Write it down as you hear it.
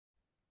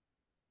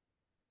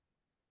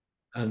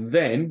And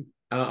then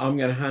I'm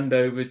going to hand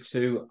over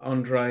to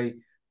Andre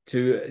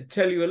to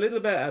tell you a little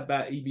bit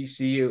about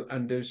EBCU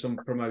and do some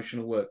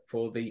promotional work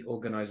for the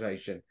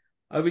organization.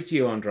 Over to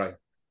you, Andre.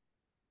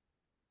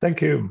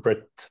 Thank you,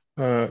 Brett.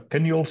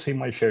 Can you all see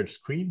my shared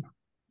screen?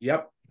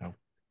 Yep. No.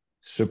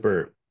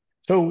 Super.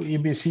 So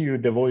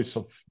EBCU, the voice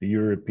of the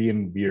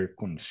European beer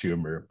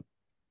consumer.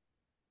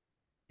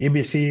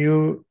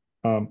 EBCU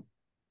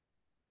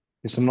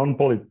is a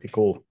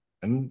non-political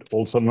and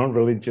also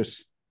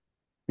non-religious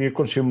beer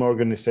consumer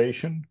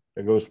organization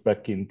that goes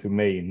back into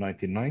May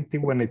 1990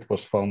 when it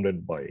was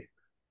founded by, I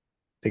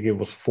think it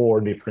was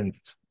 4 different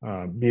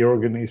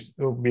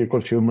beer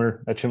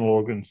consumer national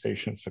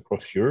organizations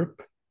across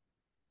Europe.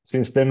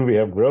 Since then, we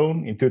have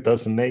grown. In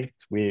 2008,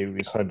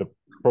 we signed a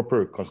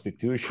proper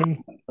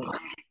constitution,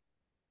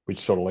 which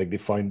sort of like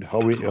defined how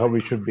we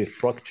should be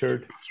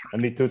structured.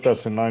 And in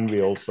 2009,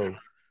 we also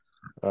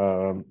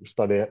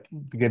started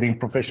getting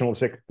professional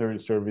secretary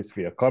service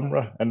via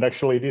Camera. And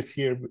actually this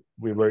year,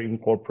 we were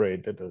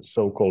incorporated as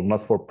so-called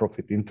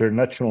not-for-profit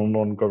international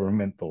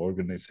non-governmental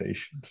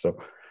organization. So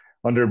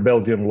under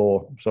Belgian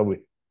law, so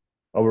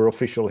our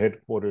official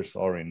headquarters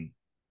are in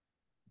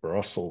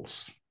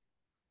Brussels.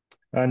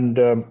 And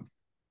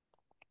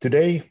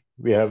today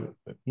we have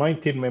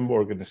 19 member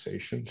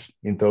organizations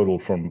in total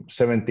from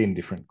 17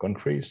 different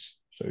countries.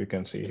 So you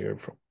can see here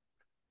from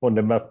on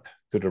the map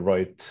to the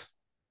right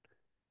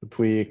that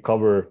we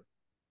cover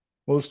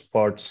most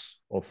parts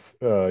of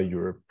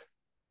Europe,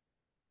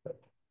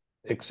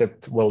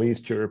 except, well,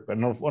 East Europe,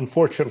 and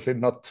unfortunately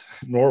not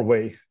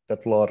Norway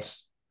that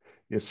Lars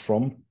is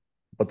from.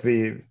 But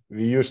we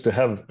used to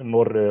have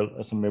Norway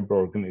as a member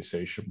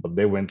organization, but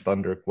they went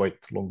under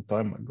quite a long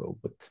time ago.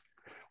 But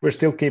we're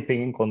still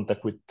keeping in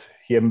contact with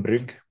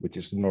Hjembrygg, which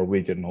is the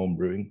Norwegian home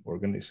brewing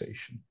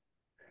organization.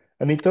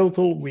 And in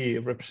total, we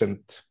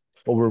represent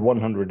over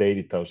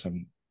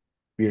 180,000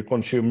 beer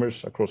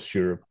consumers across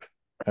Europe.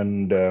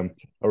 And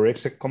our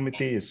exec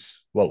committee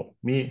is, well,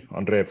 me,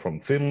 Andre from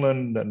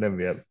Finland, and then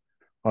we have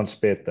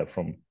Hans-Peter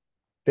from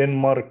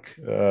Denmark,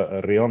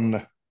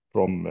 Rianne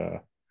from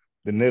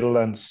the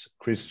Netherlands,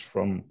 Chris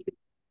from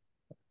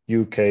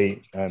UK,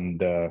 and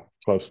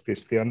Klaus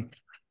Christian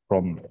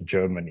from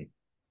Germany.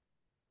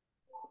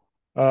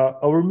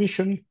 Our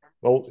mission,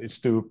 well, is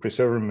to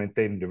preserve and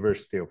maintain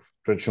diversity of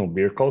traditional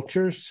beer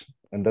cultures,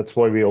 and that's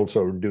why we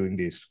also are doing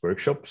these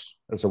workshops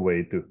as a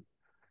way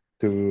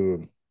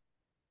to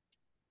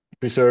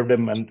preserve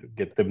them and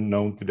get them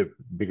known to the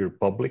bigger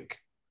public.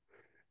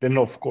 Then,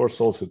 of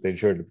course, also to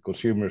ensure that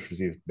consumers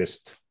receive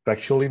best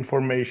factual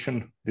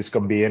information. This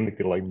can be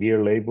anything like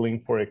beer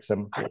labeling, for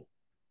example,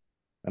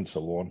 and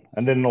so on.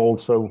 And then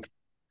also,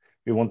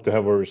 we want to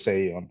have our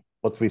say on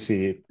what we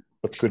see,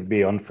 what could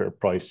be unfair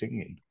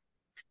pricing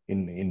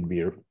in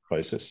beer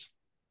prices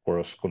for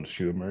us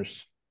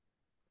consumers.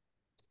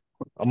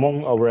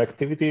 Among our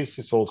activities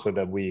is also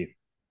that we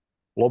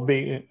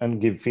lobby and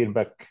give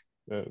feedback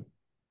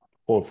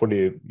for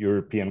the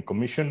European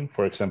Commission,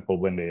 for example,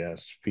 when they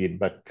ask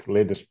feedback.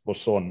 Latest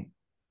was on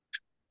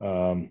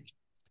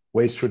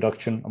waste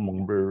reduction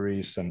among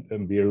breweries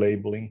and beer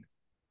labeling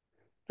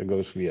that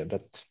goes via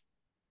that.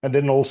 And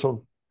then also,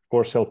 of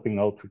course, helping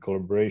out with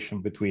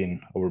collaboration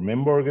between our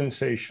member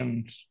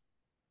organizations,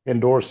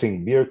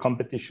 endorsing beer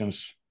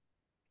competitions.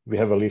 We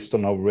have a list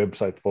on our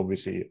website for we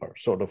see are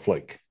sort of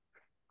like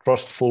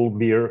trustful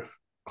beer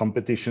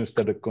competitions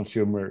that the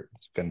consumer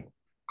can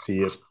see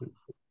as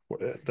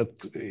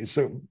that is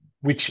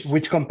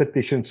which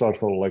competitions are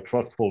sort of like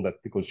trustful that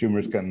the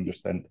consumers can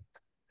understand.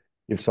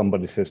 If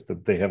somebody says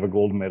that they have a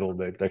gold medal,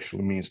 that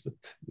actually means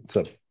that it's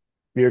a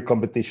beer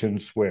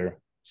competitions where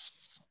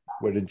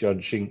the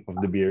judging of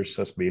the beers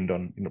has been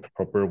done in a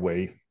proper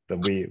way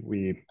that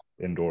we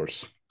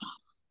endorse.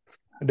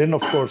 And then,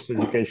 of course,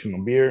 education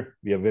on beer.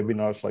 We have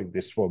webinars like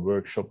this for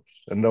workshops,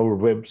 and our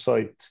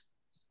website.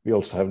 We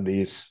also have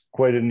these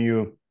quite a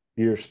new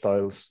beer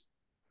styles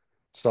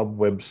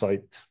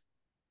sub-website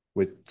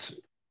with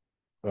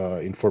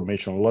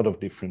information on a lot of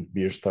different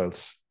beer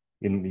styles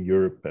in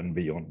Europe and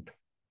beyond.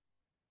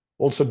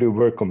 Also do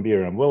work on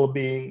beer and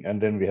well-being, and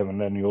then we have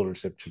an annual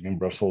reception in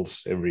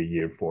Brussels every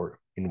year for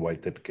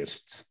invited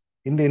guests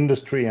in the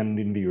industry and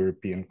in the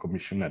European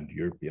Commission and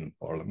European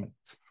Parliament.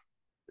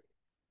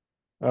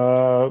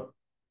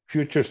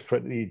 Future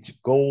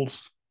strategic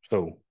goals.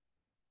 So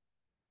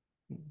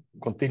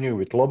continue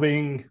with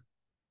lobbying,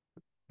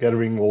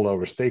 gathering all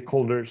our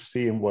stakeholders,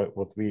 seeing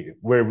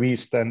where we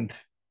stand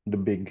in the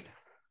big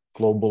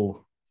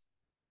global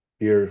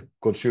beer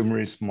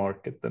consumerist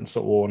market and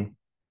so on,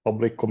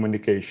 public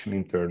communication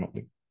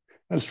internally,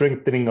 and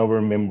strengthening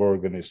our member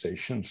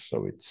organizations.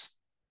 So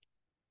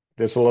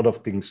there's a lot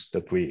of things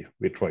that we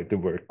try to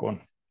work on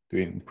to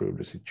improve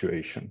the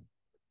situation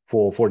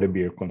for the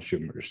beer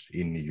consumers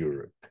in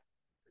Europe.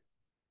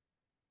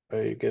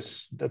 I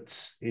guess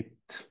that's it.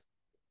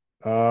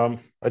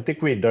 I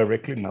think we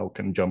directly now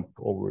can jump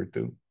over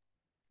to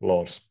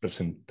Lars'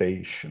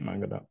 presentation.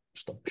 I'm gonna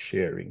stop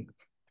sharing.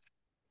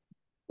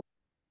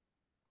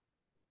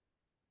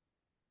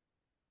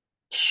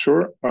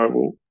 Sure, I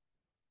will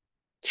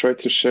try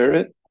to share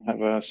it.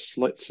 have a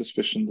slight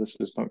suspicion this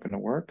is not going to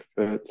work,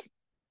 but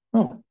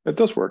oh, it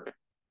does work.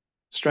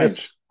 Strange.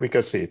 Yes, we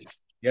can see it.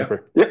 Yeah.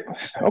 Super. Yeah.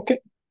 Okay.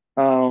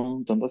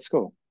 Then let's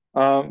go.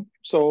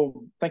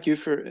 So thank you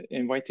for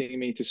inviting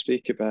me to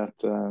speak about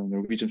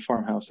Norwegian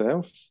Farmhouse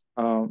Ales.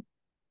 I'm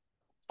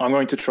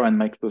going to try and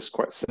make this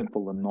quite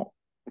simple and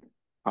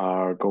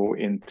not go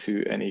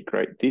into any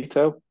great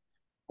detail.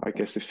 I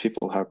guess if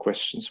people have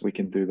questions, we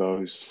can do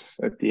those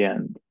at the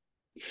end.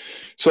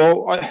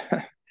 So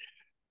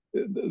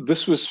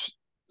this was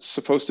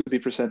supposed to be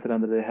presented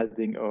under the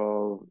heading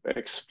of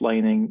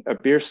explaining a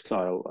beer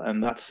style,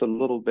 and that's a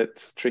little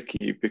bit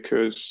tricky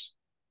because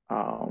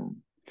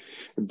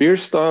beer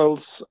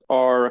styles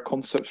are a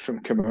concept from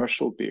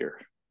commercial beer.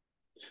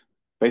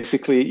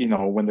 Basically, you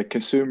know, when the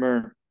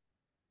consumer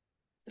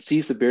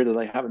sees a beer that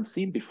they haven't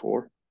seen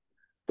before,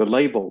 the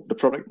label, the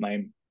product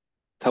name,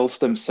 tells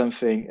them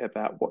something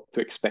about what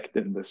to expect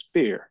in this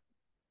beer,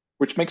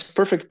 which makes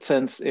perfect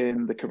sense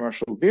in the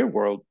commercial beer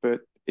world. But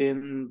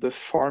in the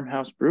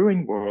farmhouse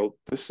brewing world,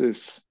 this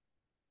is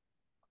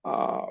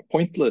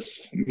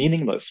pointless,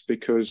 meaningless,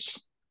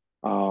 because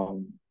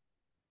those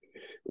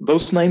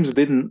names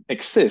didn't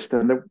exist,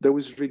 and there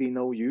was really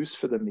no use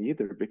for them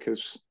either,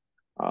 because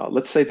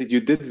let's say that you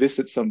did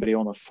visit somebody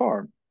on a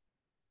farm.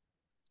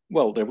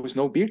 Well, there was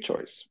no beer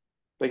choice.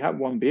 They had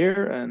one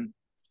beer, and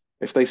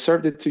if they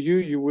served it to you,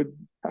 you would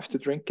have to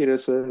drink it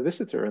as a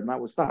visitor, and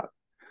that was that.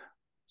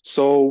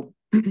 So,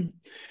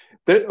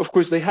 of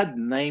course, they had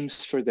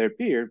names for their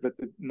beer, but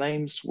the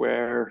names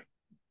were,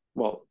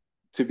 well,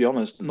 to be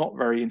honest, not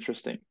very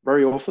interesting.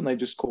 Very often they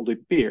just called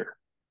it beer,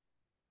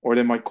 or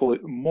they might call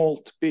it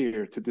malt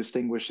beer to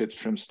distinguish it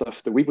from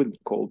stuff that we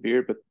wouldn't call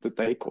beer, but that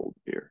they called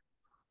beer.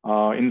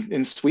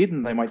 In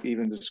Sweden, they might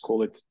even just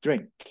call it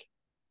drink.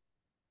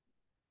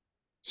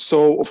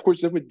 So, of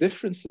course, there were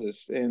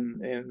differences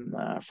in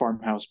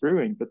farmhouse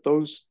brewing, but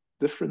those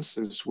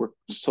differences were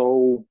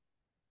so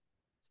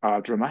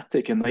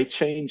dramatic, and they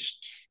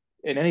changed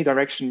in any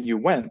direction you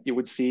went. You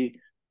would see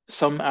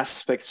some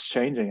aspects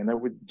changing, and there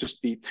would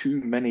just be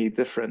too many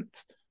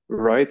different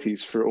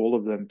varieties for all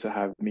of them to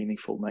have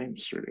meaningful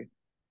names, really.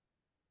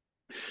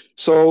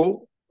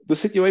 So the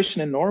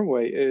situation in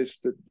Norway is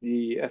that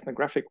the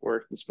ethnographic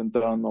work that's been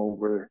done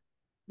over,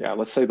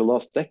 let's say the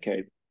last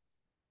decade,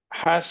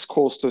 has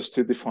caused us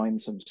to define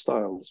some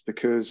styles,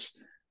 because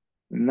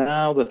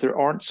now that there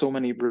aren't so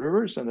many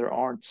brewers and there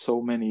aren't so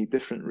many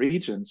different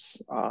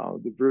regions,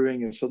 the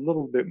brewing is a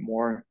little bit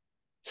more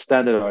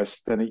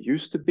standardized than it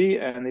used to be,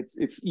 and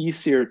it's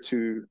easier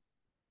to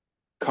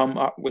come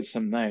up with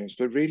some names.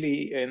 But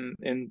really,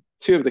 in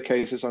two of the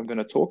cases I'm going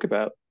to talk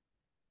about,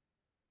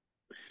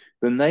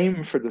 the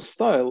name for the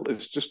style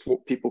is just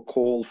what people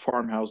call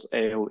farmhouse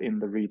ale in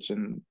the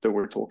region that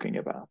we're talking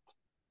about.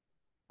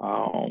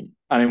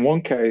 And in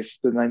one case,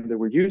 the name that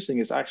we're using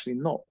is actually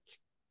not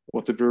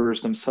what the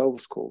brewers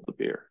themselves call the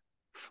beer.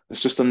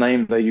 It's just a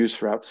name they use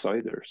for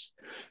outsiders.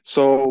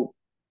 So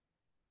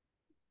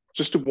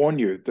just to warn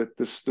you that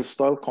the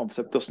style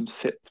concept doesn't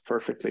fit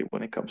perfectly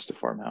when it comes to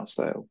farmhouse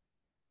ale.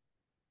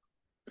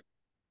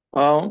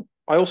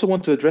 I also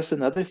want to address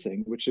another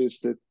thing, which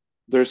is that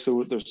there's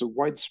a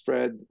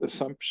widespread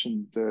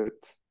assumption that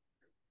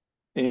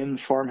in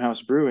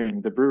farmhouse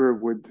brewing, the brewer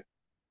would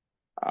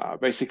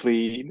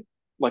basically,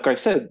 like I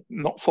said,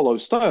 not follow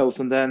styles,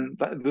 and then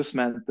this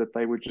meant that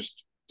they would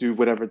just do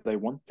whatever they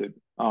wanted,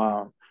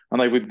 and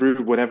they would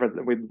brew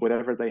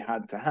whatever they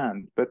had to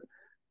hand. But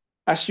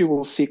as you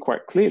will see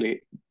quite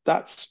clearly,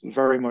 that's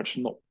very much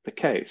not the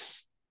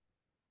case.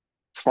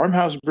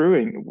 Farmhouse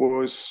brewing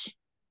was,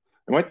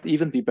 it might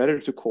even be better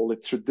to call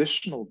it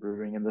traditional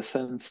brewing, in the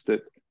sense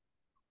that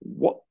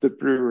what the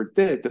brewer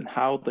did and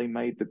how they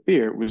made the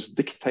beer was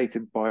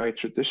dictated by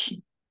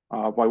tradition,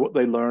 by what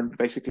they learned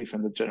basically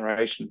from the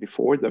generation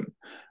before them.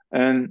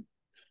 And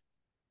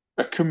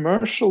a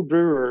commercial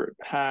brewer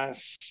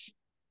has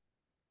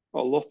a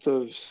lot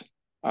of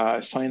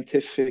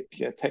scientific,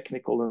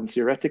 technical, and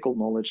theoretical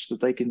knowledge that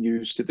they can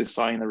use to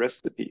design a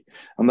recipe.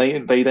 And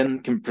they then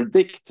can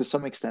predict to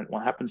some extent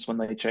what happens when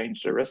they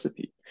change the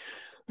recipe.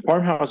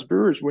 Farmhouse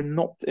brewers were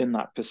not in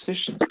that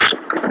position.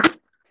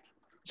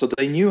 So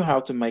they knew how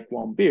to make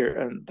one beer,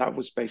 and that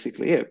was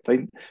basically it.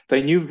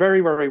 They knew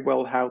very, very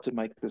well how to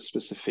make this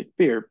specific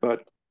beer, but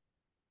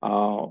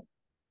the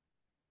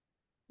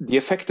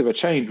effect of a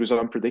change was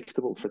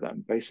unpredictable for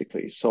them,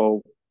 basically.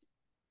 So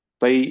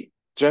they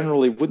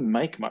generally wouldn't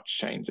make much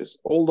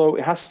changes, although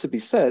it has to be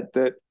said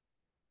that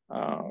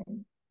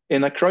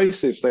in a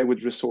crisis, they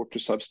would resort to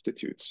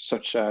substitutes,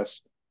 such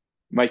as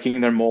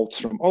making their malts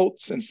from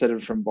oats instead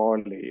of from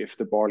barley if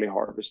the barley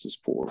harvest is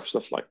poor,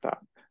 stuff like that.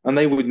 And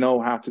they would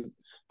know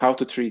how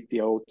to treat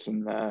the oats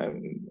in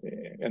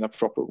a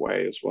proper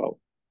way as well.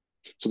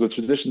 So the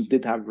tradition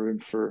did have room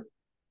for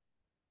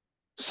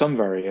some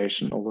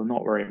variation, although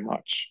not very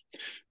much.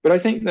 But I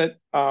think that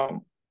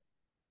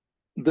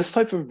this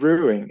type of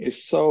brewing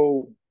is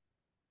so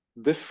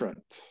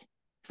different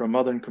from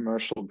modern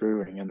commercial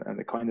brewing and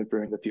the kind of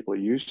brewing that people are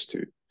used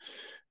to,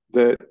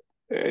 that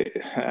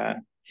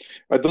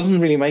it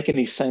doesn't really make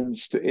any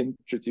sense to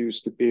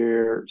introduce the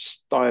beer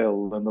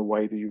style in the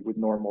way that you would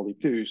normally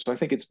do. So I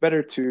think it's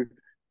better to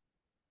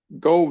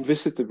go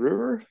visit the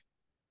brewer,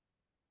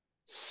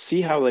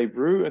 see how they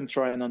brew, and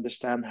try and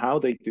understand how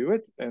they do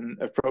it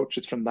and approach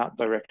it from that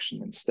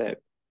direction instead.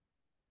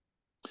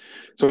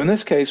 So in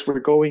this case, we're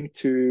going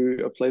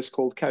to a place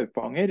called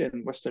Kaupanger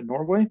in Western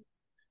Norway,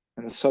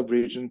 in a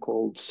sub-region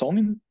called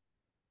Sogn.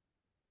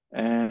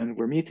 And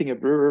we're meeting a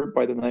brewer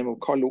by the name of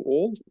Carlo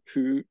Aall,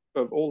 who,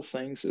 of all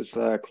things, is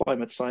a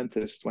climate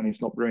scientist when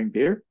he's not brewing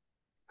beer.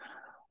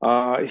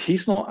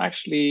 He's not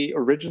actually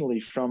originally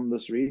from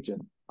this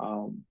region.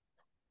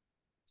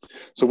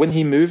 So when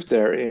he moved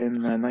there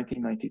in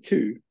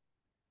 1992,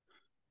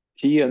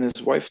 he and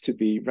his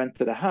wife-to-be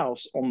rented a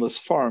house on this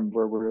farm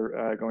where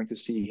we're going to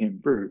see him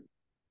brew.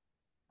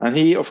 And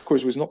he, of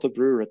course, was not a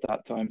brewer at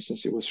that time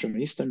since he was from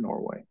Eastern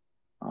Norway.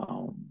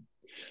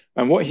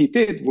 And what he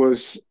did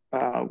was,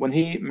 when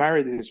he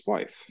married his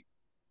wife,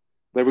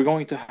 they were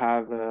going to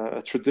have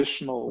a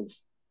traditional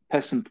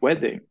peasant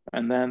wedding.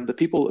 And then the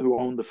people who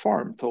owned the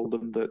farm told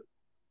them that,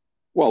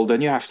 well,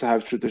 then you have to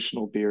have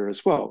traditional beer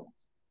as well.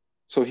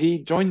 So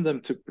he joined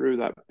them to brew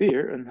that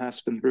beer and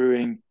has been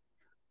brewing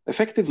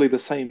effectively the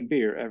same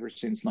beer ever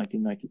since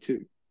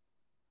 1992.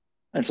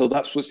 And so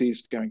that's what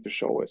he's going to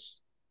show us.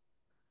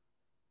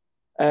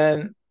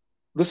 And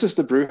this is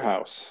the brew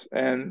house.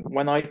 And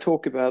when I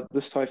talk about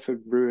this type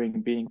of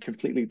brewing being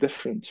completely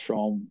different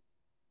from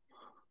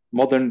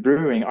modern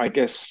brewing, I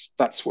guess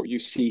that's what you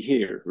see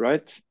here,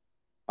 right?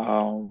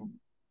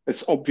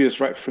 It's obvious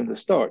right from the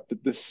start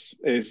that this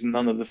is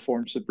none of the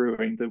forms of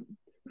brewing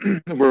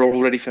that we're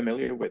already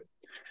familiar with.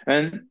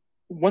 And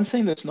one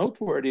thing that's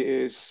noteworthy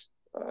is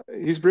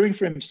he's brewing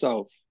for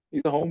himself.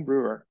 He's a home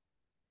brewer.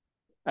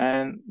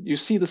 And you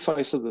see the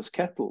size of this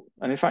kettle.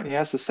 And in fact, he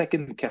has a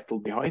second kettle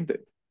behind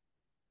it.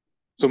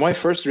 So my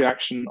first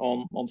reaction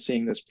on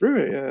seeing this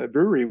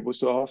brewery was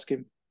to ask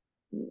him,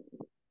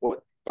 what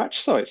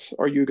batch size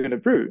are you going to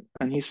brew?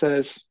 And he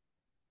says,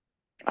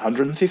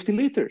 150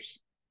 liters,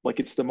 like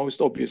it's the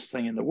most obvious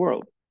thing in the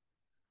world.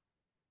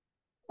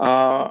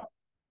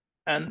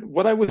 And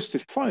what I was to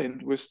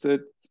find was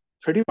that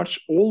pretty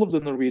much all of the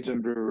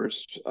Norwegian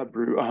brewers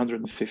brew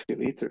 150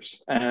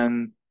 liters.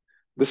 And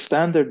the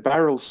standard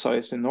barrel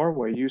size in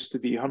Norway used to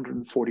be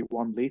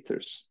 141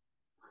 liters.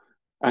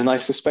 And I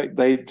suspect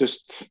they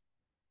just,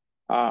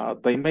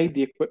 they made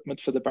the equipment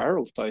for the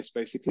barrel size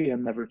basically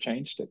and never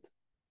changed it.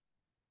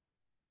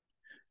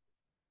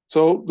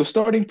 So the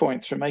starting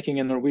point for making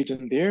a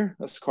Norwegian beer,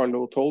 as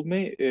Carlo told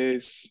me,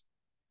 is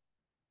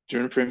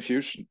juniper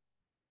infusion.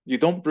 You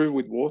don't brew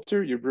with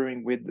water, you're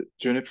brewing with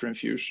juniper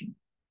infusion.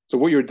 So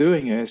what you're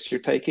doing is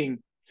you're taking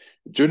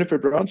juniper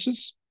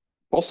branches,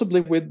 possibly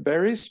with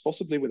berries,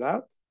 possibly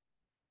without,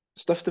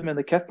 stuff them in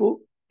the kettle,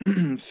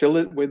 fill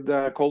it with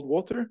cold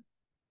water,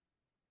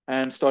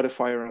 and start a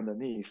fire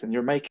underneath. And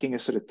you're making a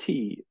sort of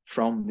tea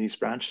from these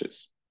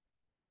branches.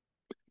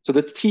 So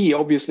the tea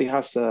obviously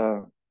has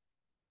a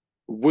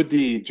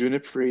woody,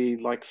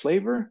 junipery-like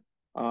flavor.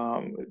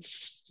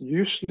 It's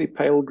usually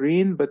pale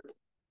green, but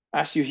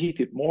as you heat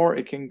it more,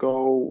 it can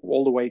go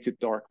all the way to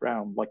dark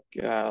brown,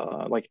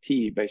 like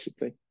tea,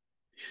 basically.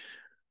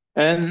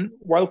 And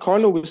while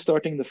Carlo was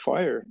starting the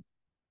fire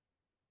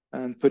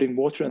and putting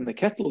water in the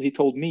kettle, he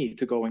told me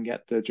to go and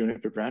get the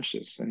juniper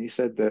branches. And he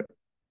said that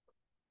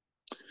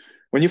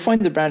when you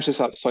find the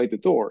branches outside the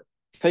door,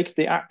 take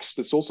the axe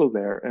that's also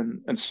there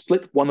and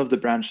split one of the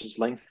branches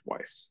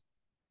lengthwise.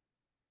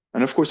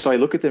 And of course, I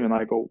look at him and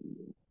I go,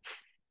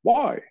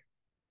 why?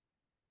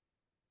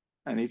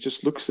 And he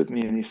just looks at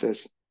me and he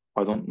says,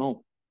 I don't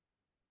know.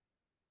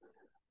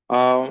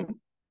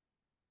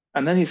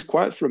 And then he's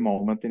quiet for a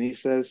moment and he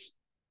says,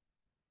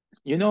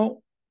 you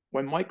know,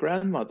 when my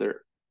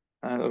grandmother,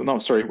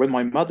 when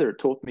my mother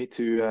taught me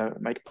to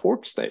make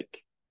pork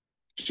steak,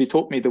 she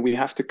taught me that we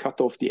have to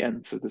cut off the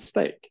ends of the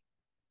steak.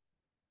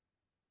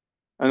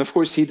 And of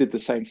course, he did the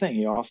same thing.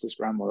 He asked his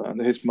grandmother and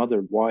his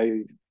mother,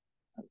 why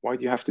do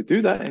you have to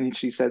do that? And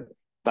she said,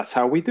 that's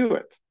how we do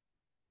it.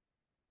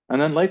 And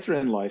then later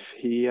in life,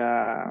 he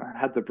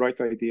had the bright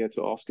idea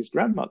to ask his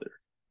grandmother.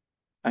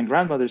 And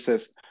grandmother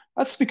says,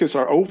 that's because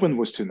our oven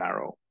was too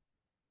narrow.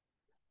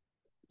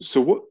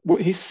 So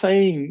what he's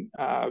saying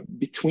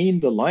between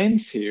the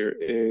lines here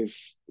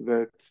is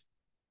that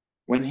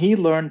when he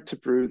learned to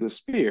brew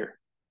this beer,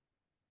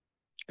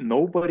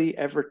 nobody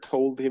ever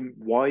told him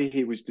why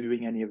he was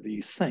doing any of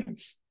these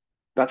things.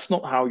 That's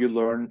not how you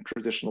learn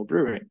traditional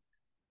brewing.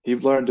 He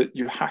learned that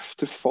you have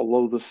to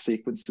follow the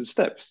sequence of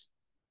steps.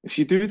 If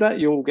you do that,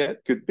 you'll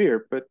get good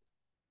beer. But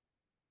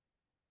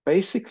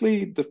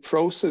basically, the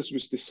process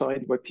was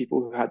designed by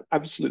people who had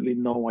absolutely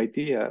no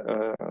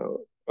idea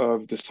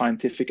of the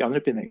scientific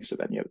underpinnings of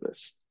any of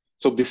this.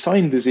 So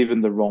designed is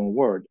even the wrong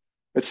word.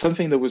 It's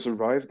something that was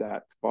arrived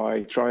at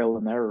by trial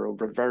and error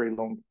over a very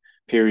long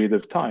period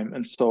of time.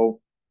 And so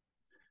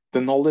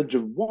the knowledge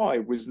of why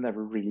was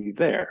never really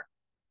there.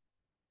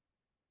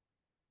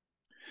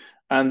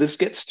 And this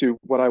gets to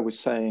what I was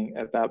saying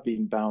about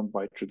being bound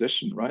by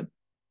tradition, right?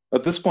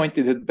 At this point,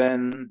 it had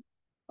been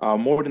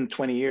more than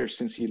 20 years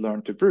since he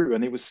learned to brew,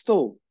 and he was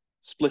still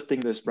splitting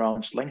this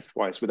branch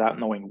lengthwise without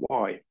knowing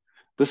why.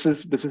 This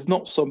is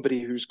not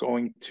somebody who's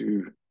going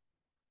to,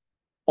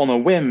 on a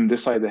whim,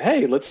 decide that,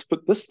 hey, let's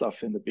put this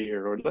stuff in the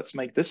beer, or let's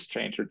make this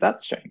change or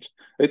that change.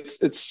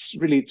 It's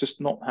really just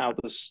not how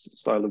this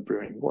style of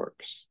brewing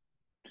works.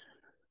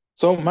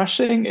 So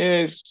mashing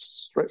is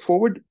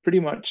straightforward, pretty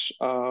much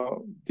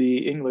the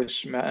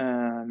English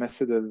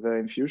method of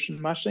infusion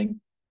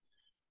mashing.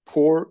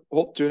 Pour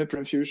hot juniper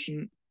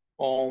infusion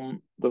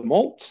on the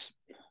malts.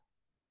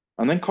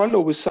 And then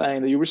Carlo was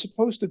saying that you were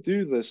supposed to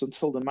do this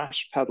until the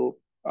mash pedal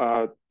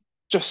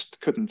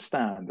just couldn't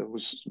stand. It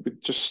would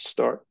just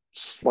start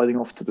sliding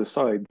off to the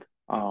side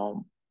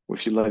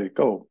if you let it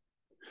go.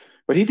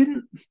 But he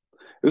didn't.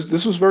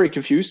 This was very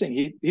confusing.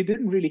 He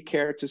didn't really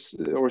care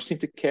to, or seem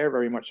to care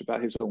very much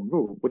about his own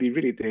rule. What he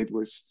really did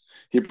was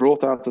he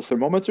brought out the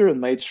thermometer and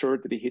made sure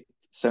that he hit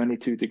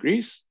 72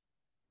 degrees.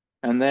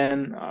 And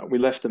then we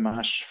left the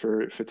mash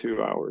for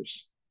 2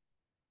 hours.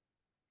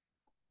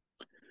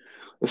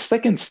 The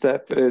second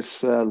step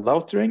is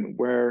lautering,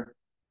 where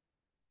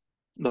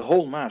the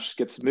whole mash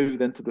gets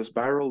moved into this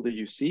barrel that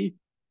you see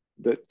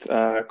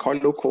that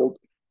Carlo called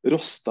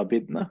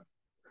rostabidne.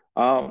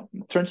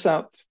 Turns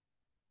out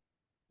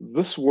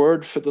this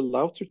word for the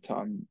lauter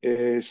tun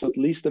is at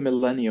least a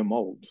millennium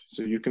old.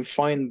 So you can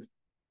find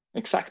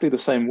exactly the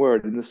same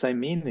word and the same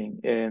meaning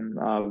in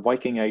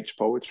Viking Age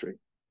poetry.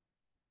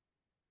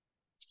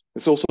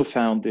 It's also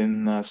found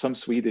in some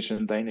Swedish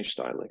and Danish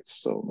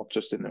dialects, so not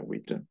just in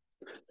Norwegian.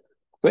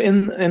 But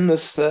in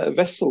this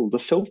vessel, the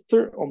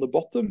filter on the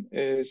bottom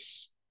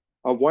is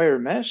a wire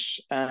mesh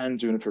and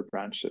juniper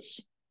branches.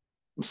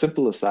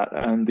 Simple as that.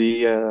 And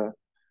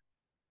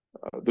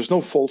there's no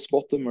false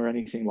bottom or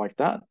anything like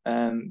that.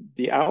 And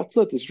the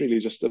outlet is really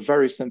just a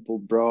very simple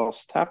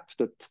brass tap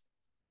that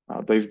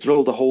they've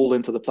drilled a hole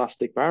into the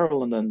plastic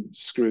barrel and then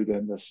screwed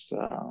in this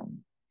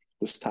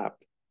tap.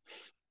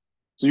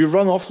 So you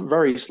run off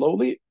very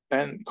slowly.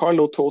 And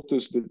Carlo taught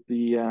us that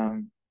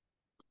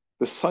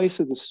the size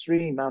of the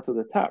stream out of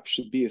the tap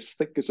should be as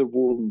thick as a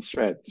woolen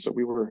thread. So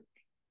we were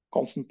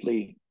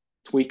constantly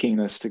tweaking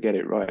this to get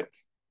it right.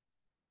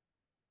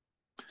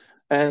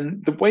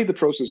 And the way the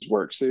process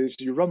works is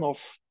you run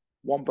off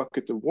 1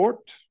 bucket of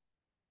wort,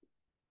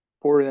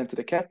 pour it into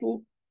the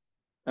kettle,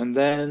 and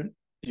then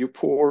you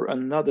pour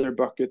another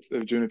bucket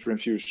of juniper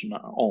infusion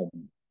on.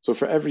 So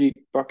for every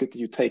bucket that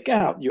you take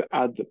out, you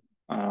add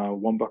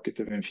 1 bucket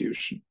of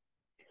infusion.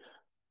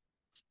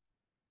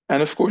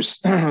 And of course,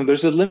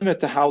 there's a limit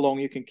to how long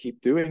you can keep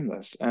doing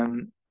this.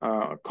 And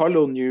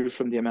Carlo knew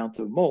from the amount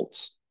of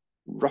malts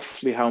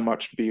roughly how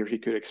much beer he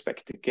could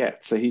expect to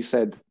get. So he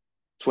said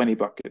 20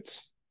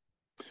 buckets.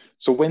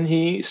 So when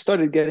he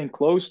started getting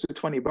close to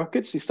 20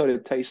 buckets, he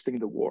started tasting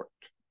the wort.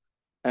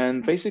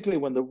 And basically,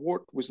 when the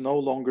wort was no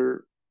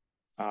longer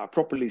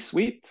properly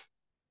sweet,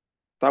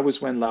 that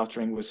was when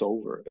lautering was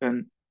over.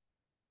 And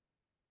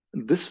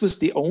this was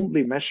the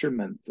only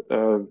measurement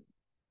of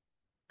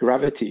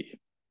gravity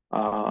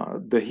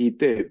that he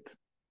did.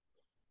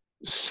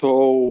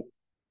 So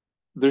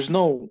there's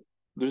no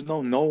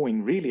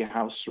knowing really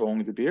how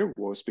strong the beer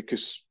was,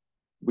 because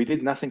we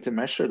did nothing to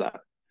measure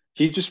that.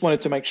 He just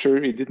wanted to make sure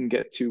it didn't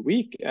get too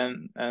weak,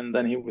 and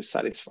then he was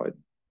satisfied.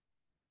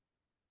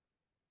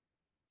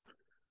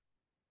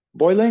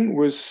 Boiling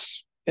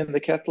was in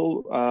the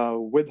kettle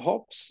with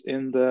hops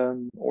in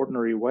the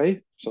ordinary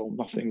way, so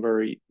nothing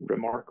very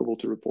remarkable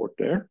to report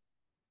there.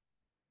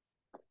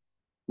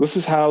 This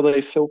is how they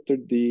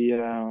filtered the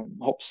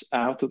hops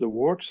out of the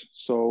wort.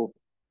 So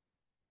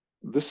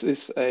this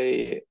is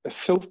a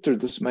filter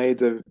that's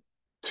made of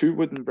 2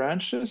 wooden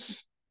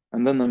branches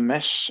and then a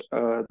mesh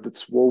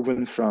that's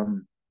woven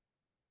from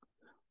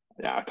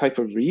a type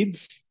of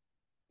reeds.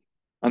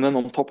 And then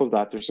on top of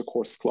that, there's a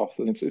coarse cloth,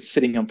 and it's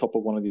sitting on top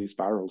of one of these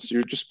barrels.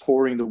 You're just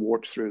pouring the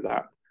wort through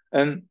that.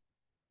 And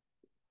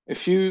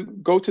if you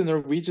go to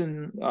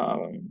Norwegian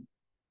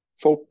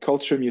folk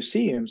culture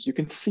museums, you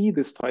can see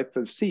this type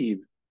of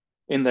sieve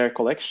in their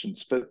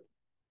collections, but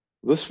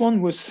this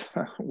one was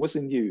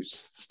in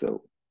use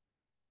still.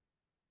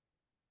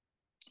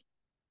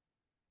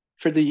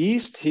 For the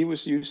yeast, he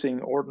was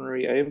using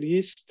ordinary ale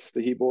yeast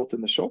that he bought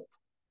in the shop.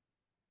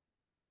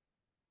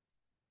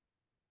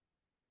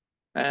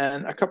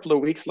 And a couple of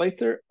weeks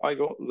later, I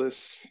got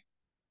this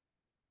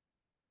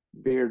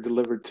beer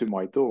delivered to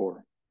my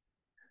door.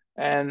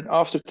 And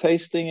after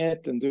tasting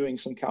it and doing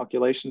some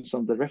calculations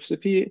on the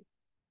recipe,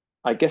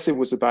 I guess it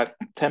was about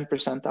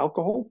 10%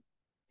 alcohol.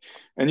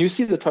 And you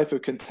see the type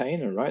of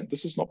container, right?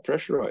 This is not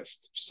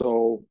pressurized.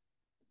 So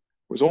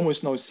there's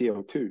almost no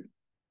CO2.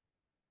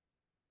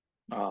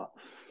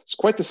 It's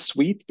quite a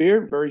sweet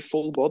beer, very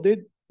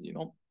full-bodied. You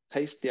don't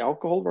taste the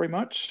alcohol very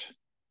much.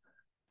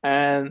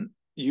 And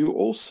you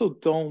also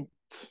don't,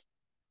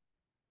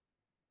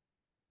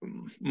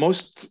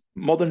 most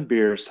modern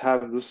beers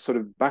have this sort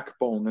of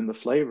backbone in the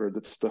flavor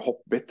that's the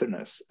hop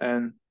bitterness.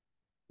 And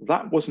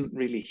that wasn't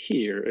really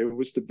here. It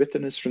was the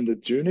bitterness from the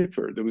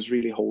juniper that was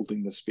really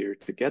holding this beer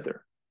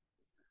together.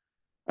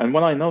 And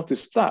when I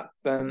noticed that,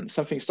 then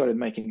something started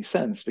making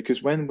sense,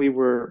 because when we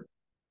were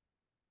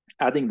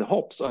adding the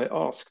hops, I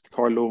asked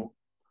Carlo,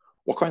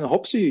 what kind of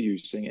hops are you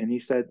using? And he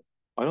said,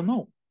 I don't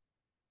know.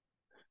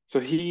 So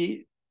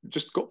he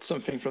just got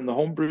something from the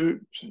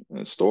homebrew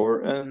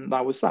store, and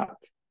that was that.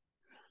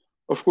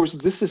 Of course,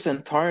 this is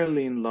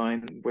entirely in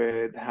line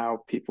with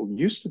how people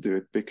used to do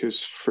it,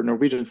 because for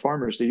Norwegian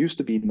farmers, there used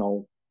to be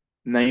no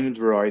named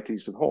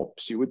varieties of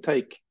hops. You would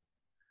take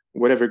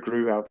whatever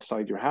grew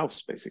outside your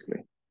house, basically.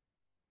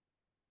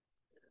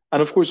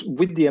 And of course,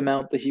 with the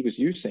amount that he was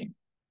using,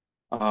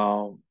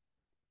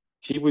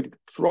 he would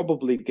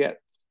probably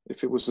get,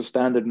 if it was a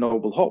standard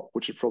noble hop,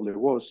 which it probably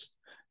was,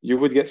 you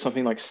would get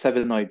something like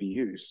 7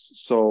 IBUs.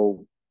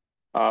 So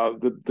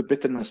the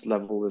bitterness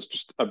level is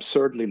just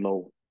absurdly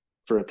low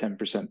for a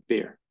 10%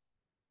 beer.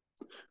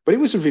 But it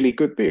was a really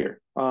good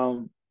beer.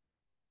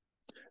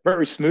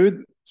 Very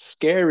smooth,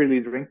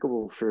 scarily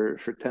drinkable for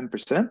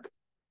 10%.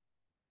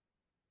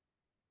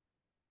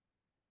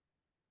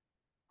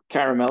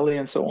 Caramelly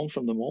and so on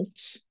from the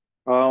malts.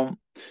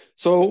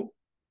 So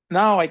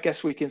now I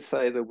guess we can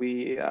say that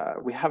we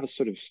have a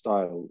sort of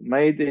style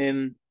made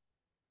in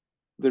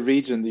the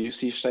region that you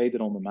see shaded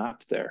on the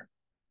map there.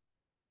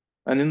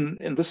 And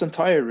in this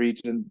entire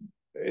region,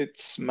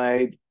 it's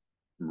made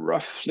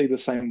roughly the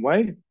same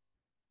way.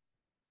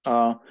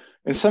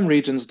 In some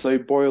regions, they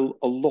boil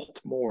a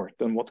lot more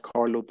than what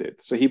Carlo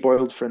did. So he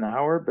boiled for an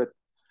hour, but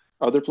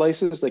other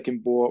places, they can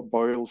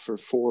boil for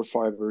 4,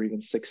 5, or even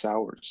 6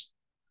 hours.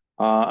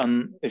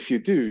 And if you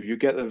do, you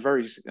get a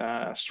very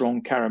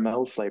strong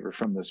caramel flavor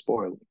from this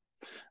boil.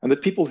 And the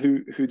people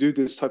who do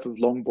this type of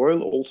long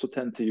boil also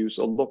tend to use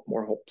a lot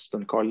more hops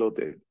than Carlo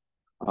did.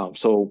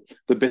 So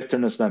the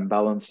bitterness then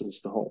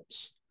balances the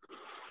hops.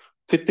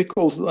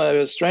 Typical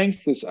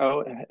strength is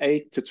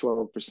 8 to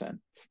 12%.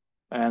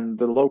 And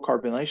the low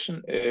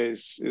carbonation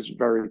is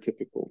very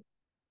typical.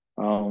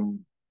 The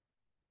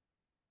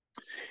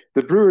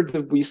brewer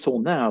that we saw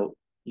now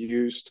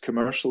used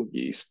commercial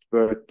yeast,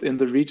 but in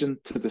the region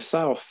to the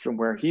south from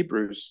where he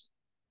brews,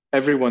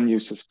 everyone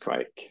uses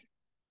kveik.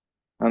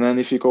 And then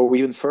if you go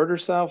even further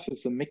south,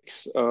 it's a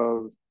mix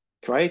of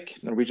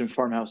kveik, Norwegian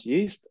farmhouse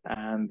yeast,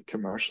 and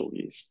commercial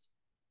yeast.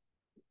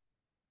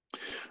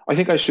 I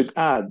think I should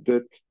add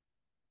that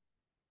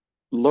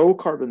low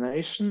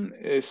carbonation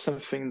is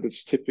something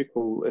that's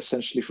typical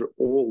essentially for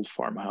all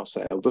farmhouse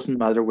ale. It doesn't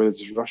matter whether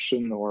it's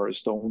Russian or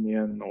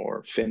Estonian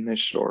or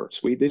Finnish or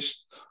Swedish.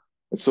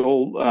 It's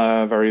all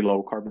very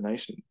low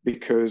carbonation,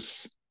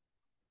 because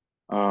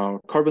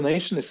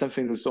carbonation is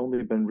something that's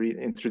only been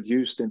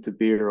reintroduced into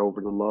beer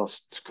over the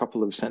last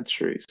couple of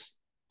centuries.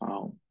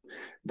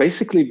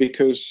 Basically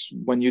because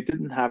when you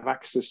didn't have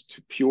access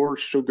to pure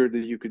sugar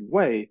that you could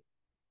weigh,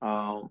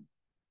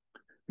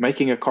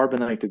 making a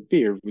carbonated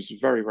beer was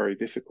very, very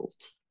difficult.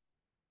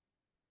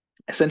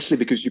 Essentially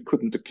because you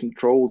couldn't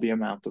control the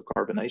amount of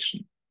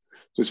carbonation.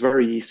 So it's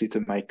very easy to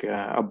make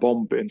a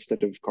bomb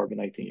instead of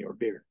carbonating your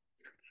beer.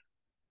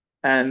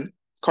 And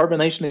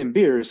carbonation in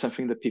beer is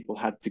something that people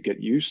had to get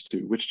used to,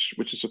 which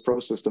is a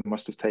process that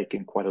must have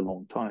taken quite a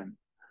long time.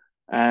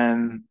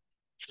 And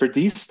for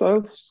these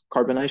styles,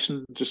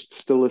 carbonation just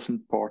still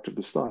isn't part of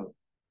the style.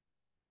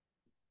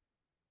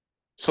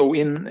 So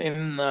in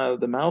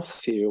the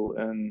mouthfeel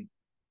and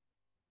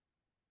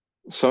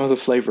some of the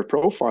flavor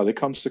profile, it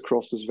comes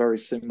across as very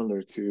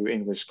similar to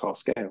English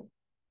cask ale.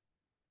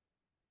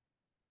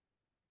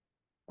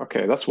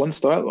 Okay, that's one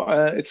style.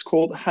 It's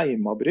called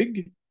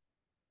heimabrygg,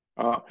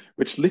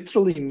 which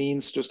literally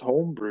means just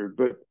homebrew.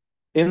 But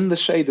in the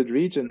shaded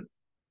region,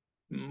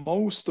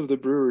 most of the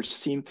brewers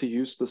seem to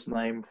use this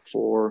name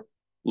for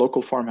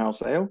local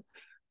farmhouse ale,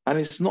 and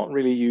it's not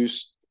really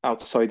used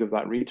outside of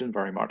that region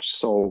very much.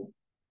 So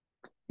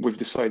we've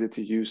decided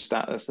to use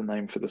that as the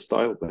name for the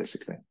style,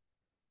 basically.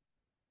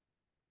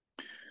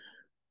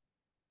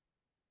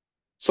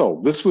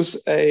 So this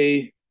was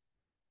a,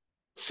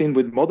 seen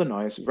with modern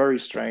eyes, very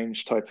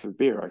strange type of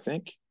beer, I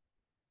think.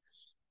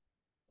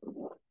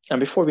 And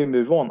before we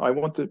move on, I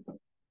want to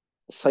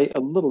say a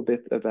little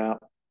bit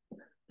about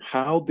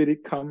how did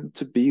it come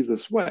to be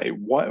this way?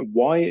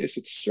 Why is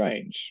it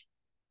strange?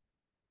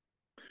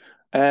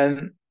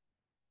 And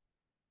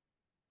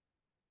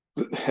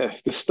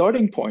the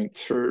starting point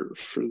for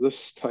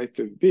this type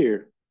of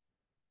beer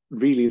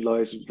really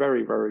lies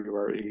very, very,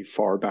 very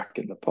far back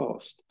in the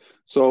past.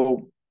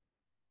 So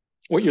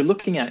what you're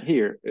looking at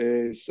here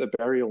is a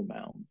burial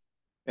mound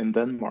in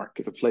Denmark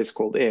at a place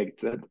called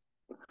Egtved.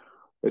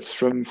 It's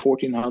from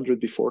 1400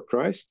 before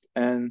Christ,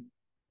 and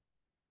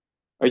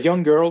a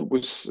young girl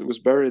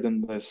was buried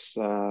in this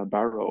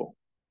barrow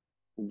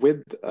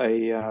with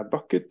a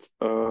bucket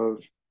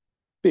of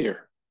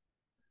beer.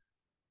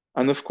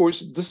 And of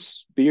course,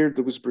 this beer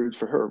that was brewed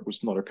for her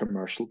was not a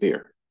commercial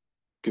beer,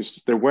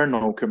 because there were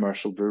no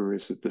commercial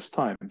breweries at this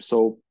time.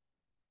 So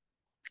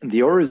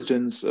the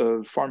origins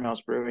of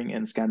farmhouse brewing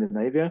in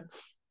Scandinavia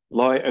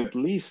lie at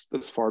least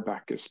as far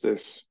back as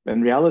this.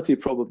 In reality,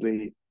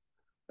 probably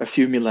a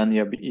few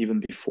millennia even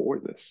before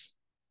this.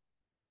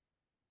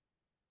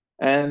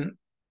 And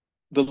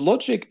the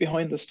logic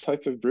behind this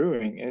type of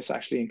brewing is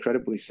actually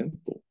incredibly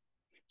simple.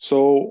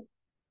 So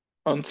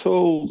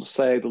until,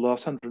 say, the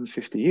last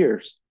 150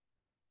 years,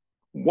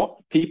 what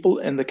people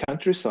in the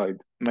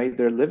countryside made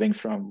their living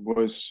from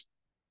was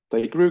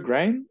they grew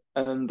grain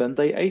and then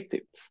they ate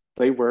it.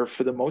 They were,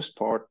 for the most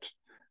part,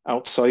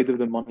 outside of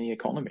the money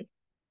economy.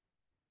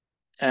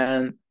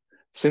 And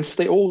since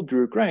they all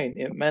grew grain,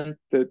 it meant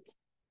that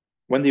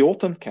when the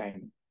autumn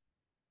came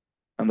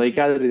and they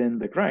gathered in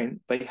the grain,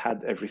 they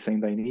had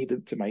everything they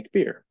needed to make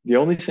beer. The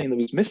only thing that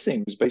was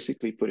missing was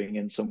basically putting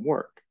in some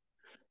work.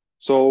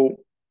 So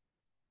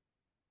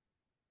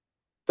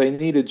they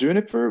needed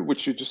juniper,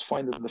 which you just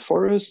find in the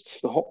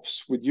forest. The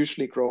hops would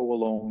usually grow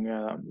along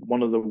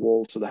one of the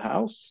walls of the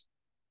house.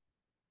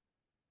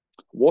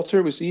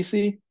 Water was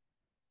easy.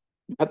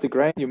 You had the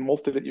grain, you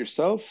malted it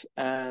yourself,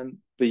 and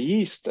the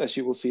yeast, as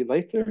you will see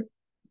later,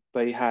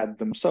 they had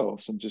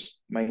themselves and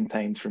just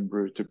maintained from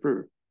brew to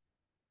brew.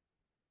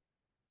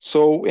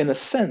 So in a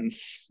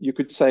sense, you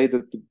could say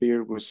that the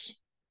beer was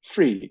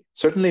free.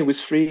 Certainly it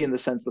was free in the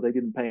sense that they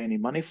didn't pay any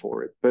money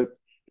for it, but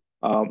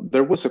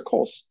there was a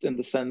cost in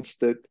the sense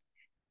that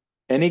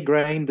any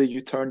grain that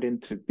you turned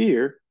into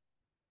beer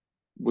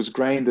was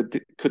grain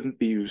that couldn't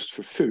be used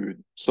for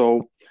food.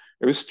 So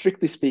it was,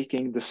 strictly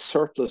speaking, the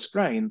surplus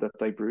grain that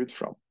they brewed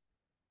from,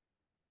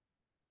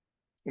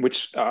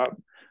 which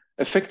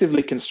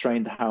effectively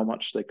constrained how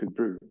much they could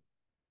brew.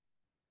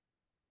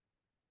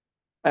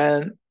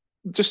 And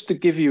just to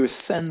give you a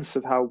sense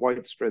of how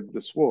widespread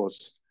this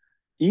was,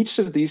 each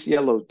of these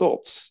yellow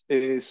dots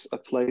is a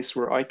place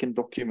where I can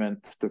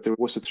document that there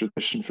was a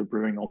tradition for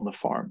brewing on the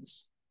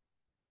farms.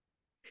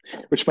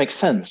 Which makes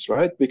sense,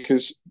 right?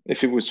 Because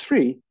if it was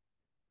free,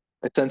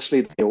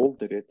 essentially they all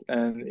did it.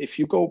 And if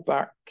you go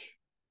back,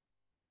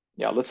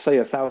 let's say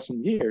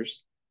 1,000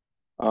 years,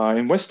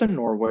 in Western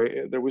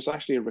Norway, there was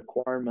actually a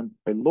requirement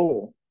by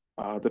law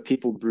that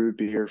people brew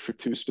beer for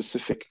 2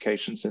 specific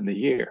occasions in the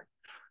year.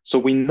 So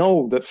we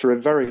know that for a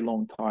very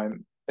long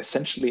time,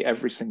 essentially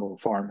every single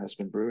farm has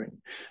been brewing.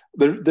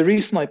 The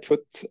reason I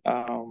put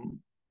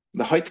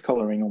the height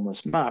coloring on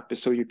this map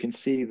is so you can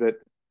see that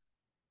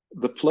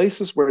the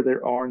places where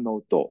there are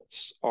no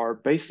dots are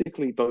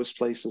basically those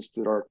places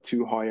that are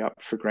too high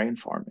up for grain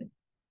farming.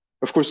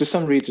 Of course, there's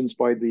some regions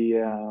by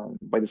the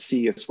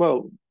sea as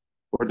well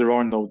where there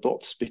are no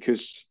dots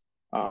because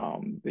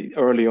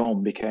early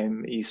on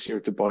became easier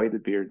to buy the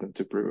beer than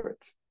to brew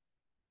it.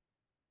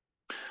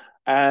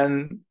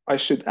 And I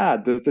should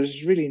add that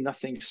there's really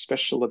nothing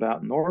special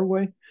about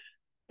Norway,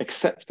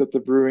 except that the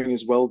brewing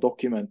is well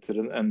documented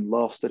and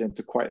lasted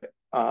into quite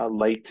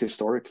late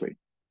historically.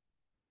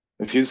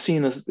 If you've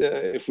seen us,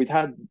 if we'd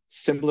had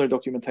similar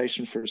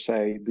documentation for,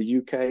 say, the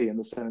UK in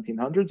the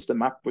 1700s, the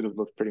map would have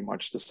looked pretty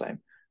much the same.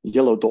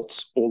 Yellow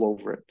dots all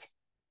over it.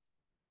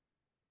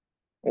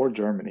 Or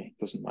Germany,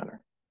 doesn't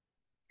matter.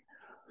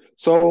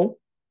 So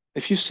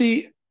if you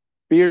see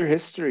beer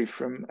history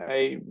from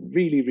a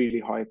really, really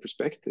high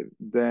perspective,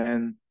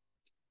 then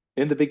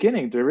in the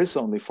beginning, there is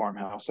only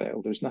farmhouse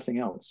ale. There's nothing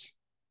else.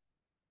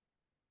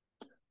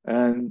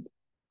 And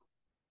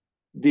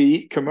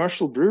the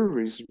commercial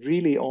breweries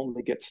really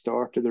only get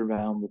started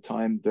around the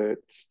time that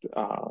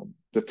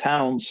the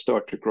towns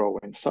start to grow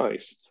in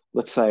size.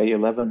 Let's say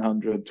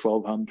 1100,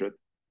 1200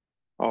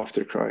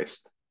 after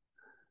Christ.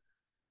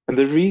 And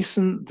the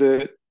reason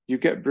that you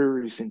get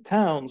breweries in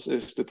towns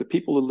is that the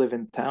people who live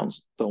in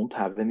towns don't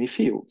have any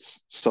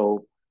fields.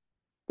 So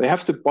they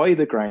have to buy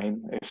the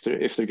grain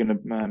if they're going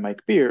to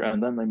make beer,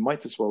 and then they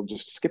might as well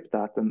just skip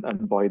that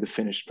and buy the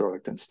finished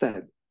product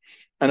instead.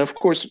 And of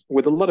course,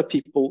 with a lot of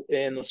people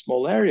in a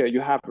small area,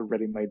 you have a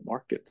ready-made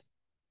market.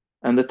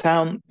 And the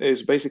town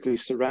is basically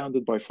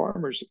surrounded by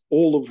farmers,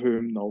 all of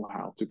whom know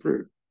how to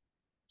brew.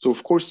 So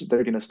of course,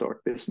 they're going to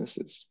start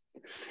businesses.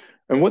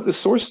 And what the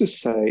sources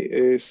say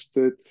is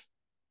that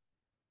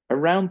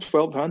around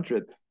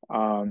 1200,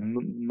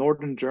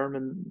 Northern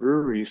German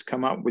breweries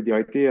come up with the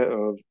idea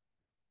of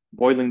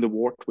boiling the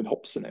wort with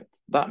hops in it.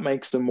 That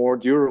makes a more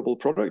durable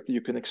product that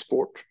you can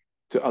export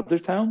to other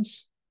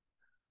towns.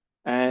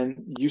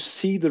 And you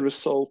see the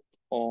result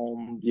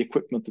on the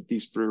equipment that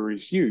these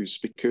breweries use,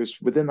 because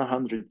within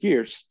 100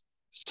 years,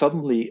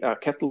 suddenly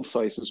kettle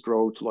sizes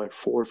grow to like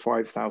 4,000 or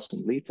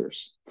 5,000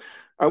 liters,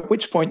 at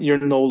which point you're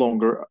no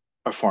longer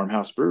a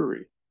farmhouse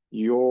brewery.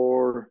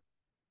 Your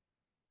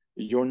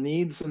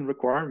needs and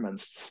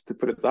requirements, to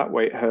put it that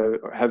way,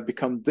 have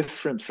become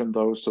different from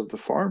those of the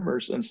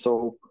farmers. And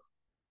so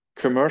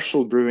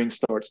commercial brewing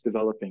starts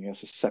developing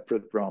as a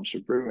separate branch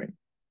of brewing.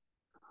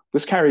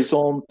 This carries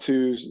on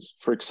to,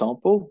 for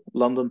example,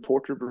 London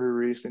porter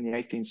breweries in the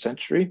 18th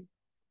century,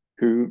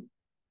 who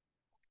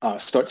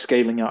start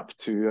scaling up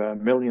to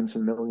millions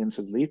and millions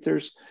of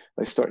liters.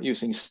 They start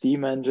using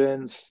steam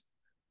engines.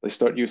 They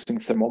start using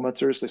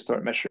thermometers. They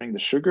start measuring the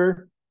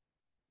sugar.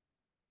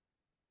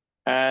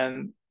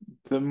 And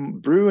the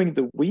brewing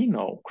that we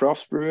know,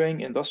 craft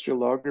brewing, industrial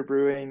lager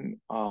brewing,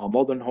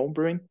 modern home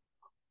brewing,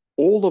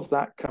 all of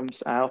that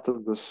comes out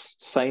of this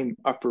same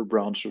upper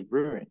branch of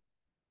brewing.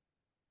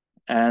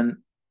 And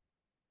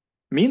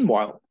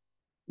meanwhile,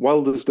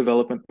 while this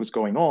development was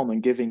going on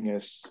and giving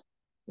us,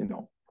 you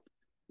know,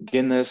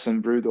 Guinness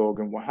and Brewdog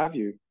and what have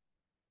you,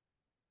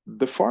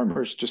 the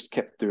farmers just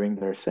kept doing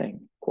their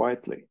thing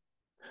quietly.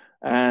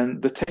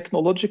 And the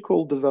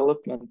technological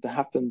development that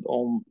happened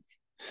on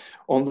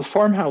the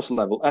farmhouse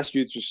level, as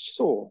you just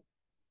saw,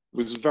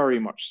 was very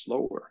much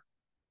slower.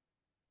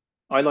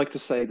 I like to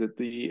say that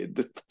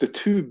the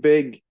two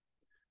big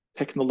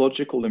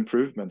technological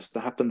improvements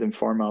that happened in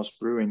farmhouse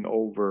brewing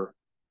over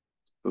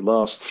the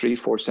last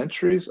 3-4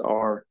 centuries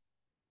are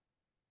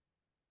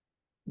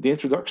the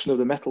introduction of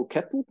the metal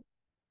kettle,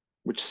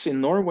 which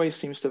in Norway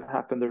seems to have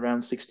happened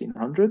around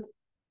 1600.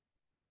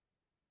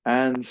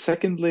 And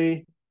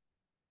secondly,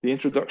 the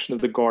introduction of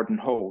the garden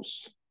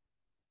hose,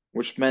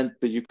 which meant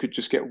that you could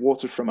just get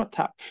water from a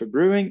tap for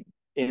brewing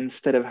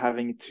instead of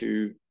having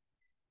to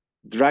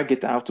drag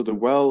it out of the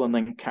well and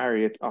then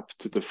carry it up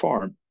to the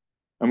farm.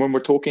 And when we're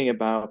talking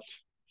about,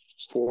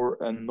 for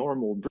a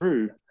normal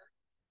brew,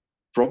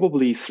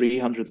 probably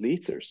 300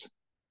 liters,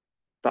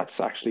 that's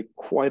actually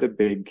quite a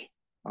big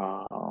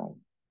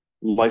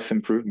life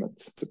improvement,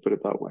 to put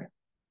it that way.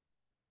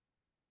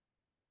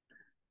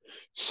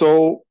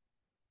 So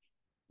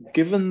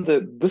given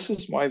that this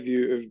is my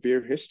view of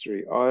beer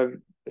history, I've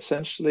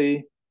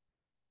essentially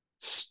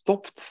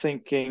stopped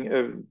thinking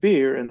of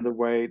beer in the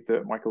way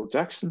that Michael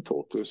Jackson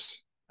taught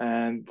us,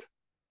 and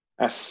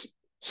as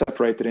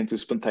separated into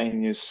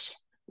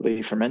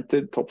spontaneously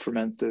fermented, top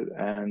fermented,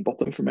 and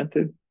bottom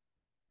fermented.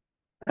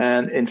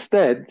 And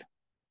instead,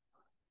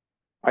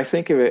 I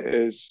think of it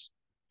as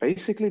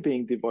basically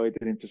being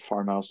divided into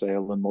farmhouse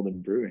ale and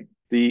modern brewing.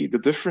 The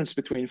difference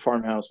between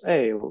farmhouse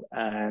ale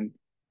and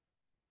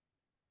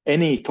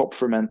any top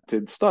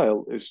fermented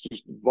style is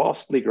just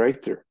vastly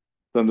greater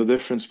than the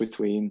difference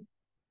between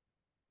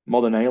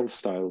modern ale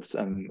styles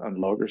and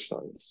lager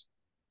styles.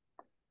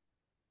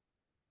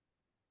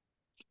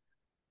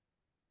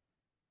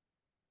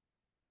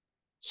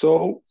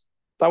 So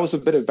that was a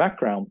bit of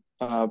background,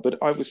 but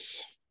I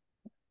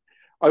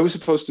was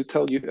supposed to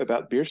tell you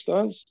about beer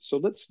styles. So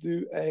let's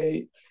do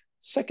a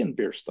second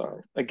beer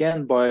style,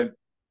 again by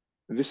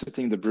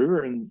visiting the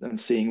brewer and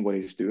seeing what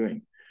he's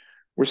doing.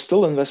 We're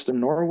still in Western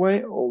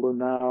Norway, although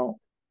now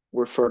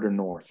we're further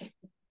north,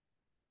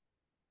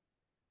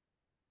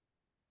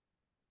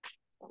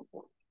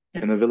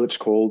 in a village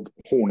called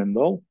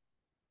Hornindal.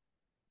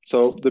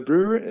 So the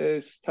brewer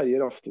is Terje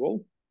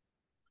Raftevold.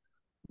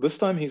 This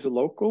time he's a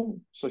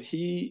local, so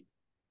he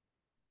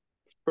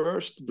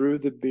first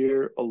brewed the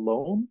beer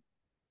alone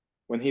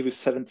when he was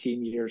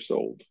 17 years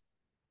old.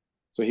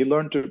 So he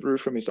learned to brew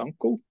from his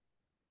uncle,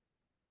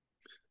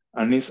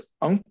 and his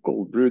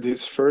uncle brewed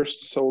his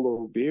first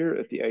solo beer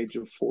at the age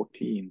of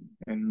 14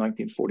 in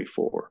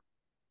 1944.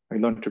 He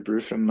learned to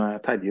brew from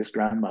Terje's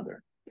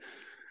grandmother.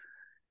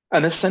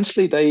 And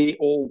essentially they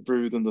all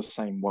brewed in the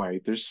same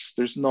way.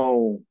 There's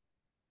no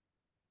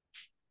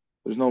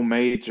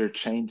major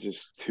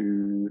changes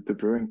to the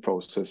brewing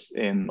process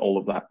in all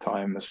of that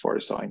time, as far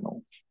as I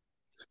know.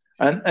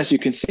 And as you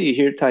can see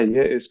here,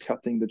 Terje is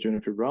cutting the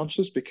juniper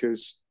branches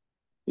because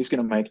he's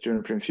going to make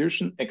juniper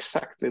infusion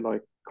exactly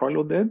like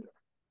Carlo did.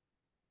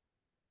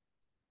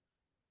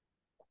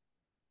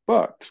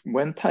 But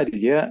when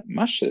Terje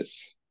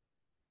mashes,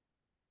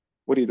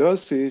 what he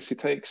does is he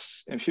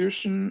takes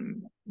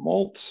infusion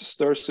malt,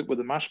 stirs it with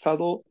a mash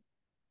paddle,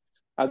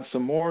 adds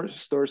some more,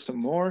 stirs some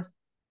more,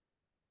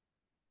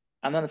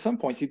 and then at some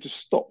point he just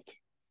stopped.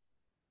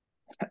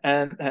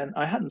 And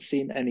I hadn't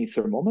seen any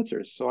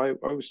thermometers, so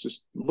I was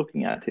just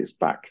looking at his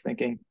back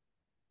thinking,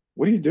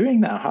 what are you doing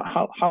now?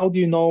 How do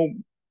you know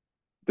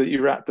that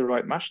you're at the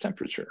right mash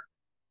temperature?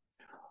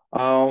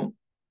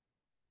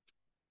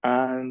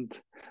 And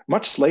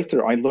much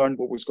later, I learned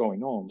what was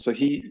going on. So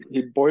he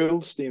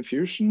boils the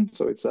infusion,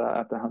 so it's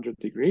at 100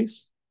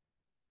 degrees.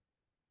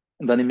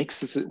 And then he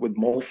mixes it with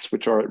malts,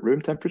 which are at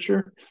room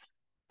temperature.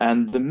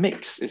 And the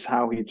mix is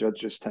how he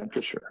judges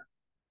temperature.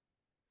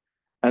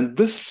 And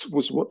this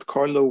was what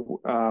Carlo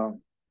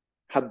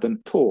had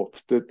been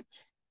taught, that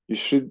you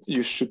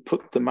should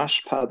put the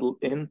mash paddle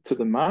into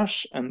the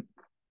mash, and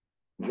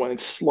when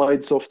it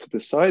slides off to the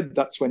side,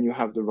 that's when you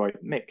have the right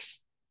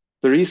mix.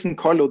 The reason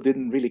Carlo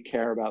didn't really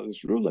care about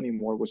this rule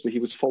anymore was that he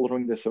was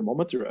following the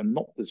thermometer and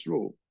not this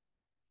rule.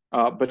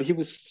 But he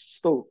was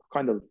still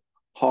kind of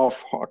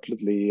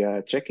half-heartedly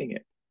checking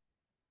it.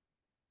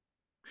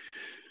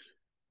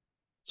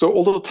 So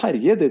although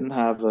Terje didn't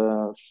have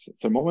a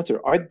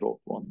thermometer, I brought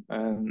one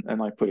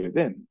and I put it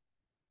in.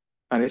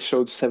 And it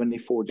showed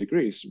 74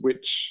 degrees,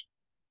 which,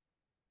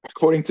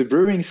 according to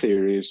brewing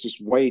theory, is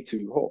just way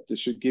too hot. It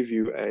should give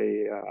you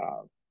a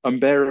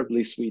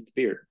unbearably sweet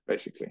beer,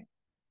 basically.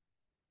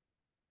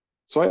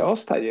 So I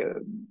asked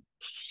Terje,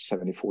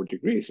 74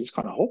 degrees, it's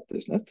kind of hot,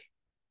 isn't it?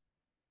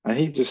 And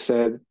he just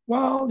said,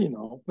 well, you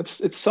know,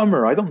 it's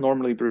summer. I don't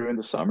normally brew in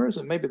the summers,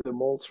 and maybe the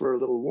malts were a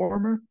little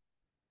warmer.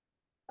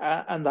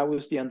 And that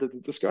was the end of the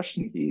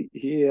discussion. He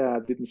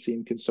didn't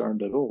seem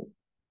concerned at all.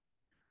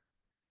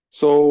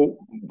 So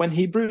when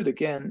he brewed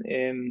again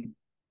in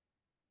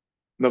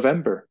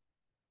November,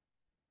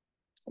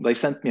 they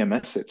sent me a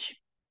message.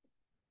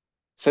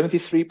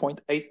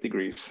 73.8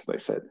 degrees, they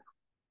said.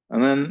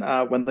 And then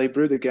when they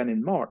brewed again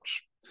in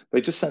March,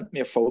 they just sent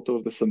me a photo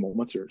of the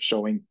thermometer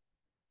showing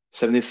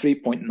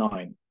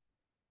 73.9.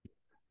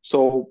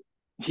 So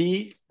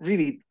he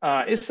really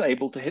is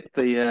able to hit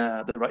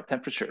the right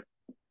temperature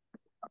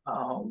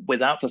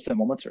without the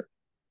thermometer.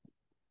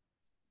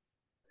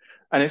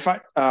 And in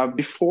fact,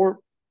 before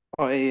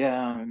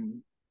I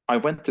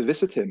went to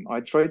visit him, I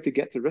tried to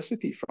get the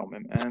recipe from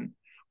him. And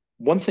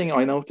one thing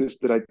I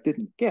noticed that I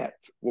didn't get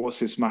was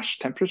his mash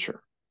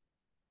temperature.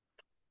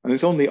 And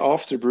it's only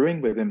after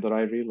brewing with him that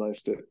I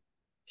realized that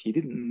he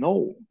didn't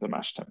know the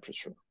mash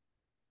temperature.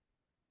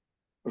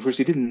 Of course,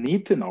 he didn't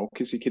need to know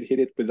because he could hit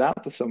it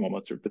without the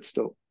thermometer, but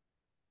still.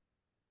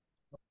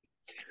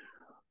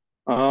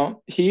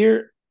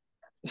 Here,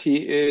 he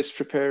is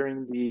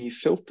preparing the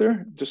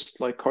filter,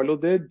 just like Carlo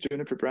did,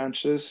 juniper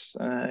branches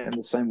in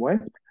the same way.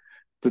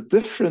 The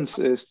difference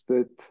is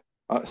that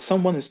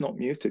someone is not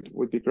muted. It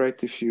would be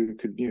great if you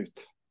could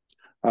mute.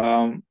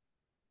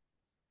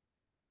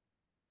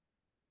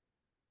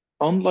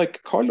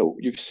 Unlike Carlo,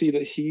 you see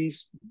that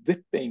he's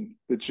dipping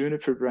the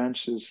juniper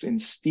branches in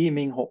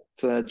steaming hot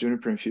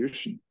juniper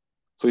infusion.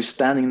 So he's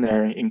standing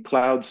there in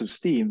clouds of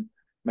steam,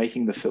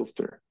 making the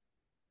filter,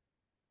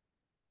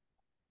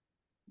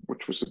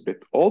 which was a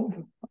bit odd.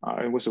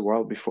 It was a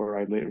while before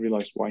I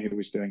realized why he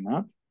was doing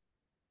that.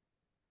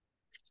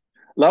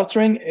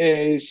 Lautering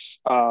is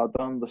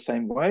done the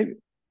same way,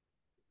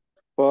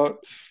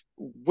 but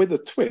with a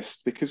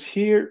twist, because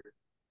here,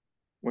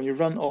 when you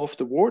run off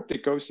the wort,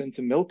 it goes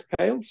into milk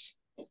pails,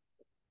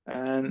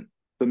 and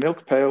the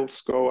milk pails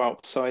go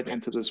outside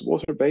into this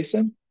water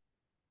basin,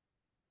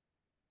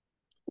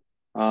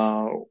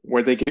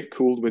 where they get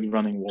cooled with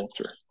running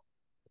water.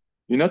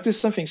 You notice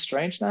something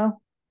strange now?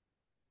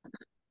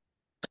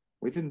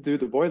 We didn't do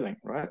the boiling,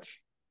 right?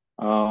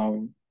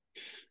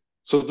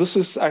 So this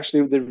is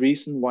actually the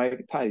reason why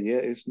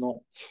Terje is not,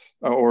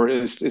 or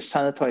is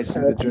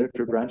sanitizing the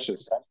juniper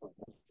branches.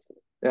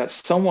 Yeah,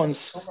 someone's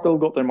still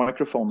got their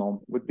microphone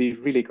on. Would be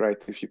really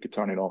great if you could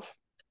turn it off.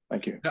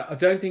 Thank you. I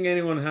don't think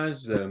anyone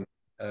has,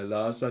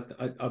 Lars.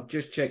 I've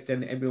just checked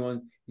and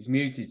everyone is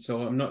muted,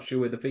 so I'm not sure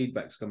where the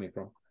feedback's coming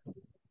from.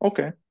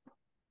 Okay.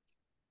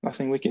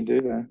 Nothing we can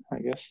do then, I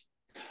guess.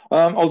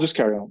 I'll just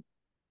carry on.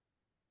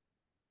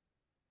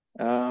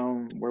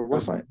 Where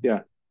was I? Yeah.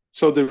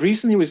 So the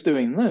reason he was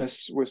doing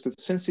this was that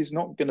since he's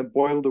not going to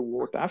boil the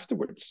wort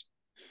afterwards,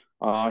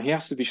 he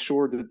has to be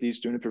sure that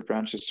these juniper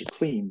branches are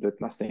clean, that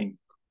nothing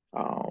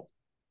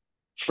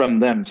from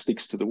them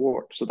sticks to the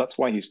wort. So that's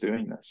why he's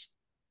doing this.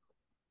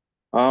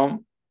 Let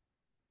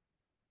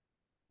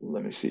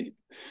me see.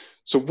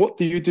 So what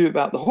do you do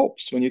about the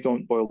hops when you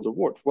don't boil the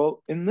wort?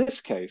 Well, in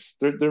this case,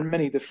 there are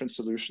many different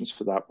solutions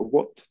for that. But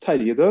what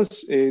Terje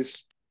does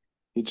is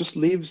he just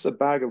leaves a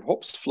bag of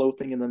hops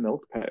floating in the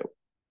milk pail.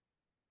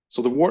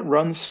 So the wort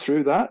runs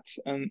through that,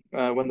 and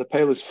when the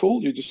pail is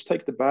full, you just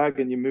take the bag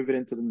and you move it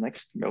into the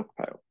next milk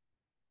pail.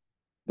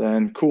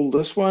 Then cool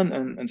this one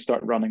and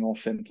start running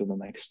off into the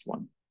next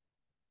one.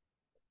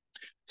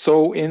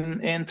 So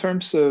in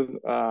terms of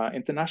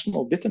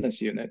international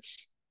bitterness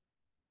units,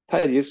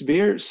 Terje's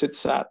beer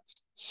sits at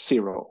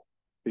 0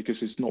 because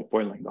he's not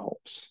boiling the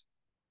hops.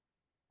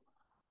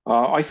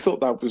 I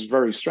thought that was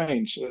very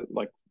strange.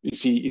 Like,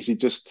 is he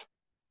just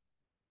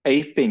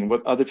aping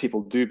what other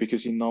people do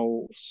because he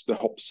knows the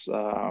hops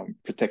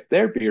protect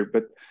their beer?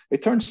 But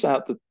it turns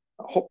out that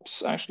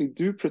hops actually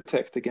do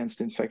protect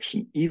against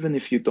infection even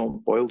if you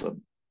don't boil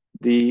them.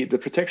 The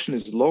protection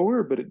is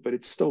lower, but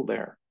it's still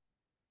there.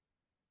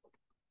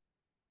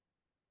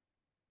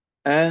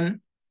 And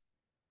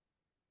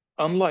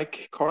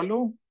unlike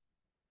Carlo,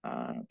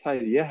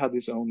 Terje had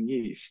his own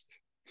yeast.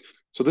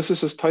 So this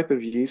is this type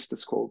of yeast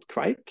that's called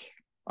kveik,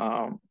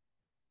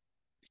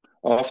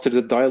 after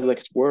the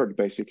dialect word,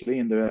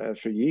 basically,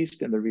 for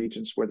yeast in the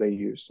regions where they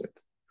use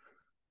it.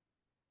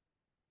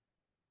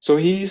 So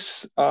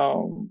he's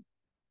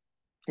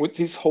what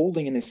he's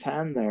holding in his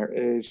hand there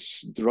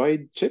is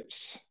dried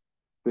chips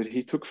that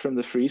he took from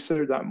the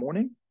freezer that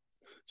morning.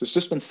 So it's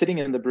just been sitting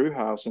in the brew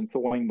house and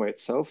thawing by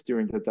itself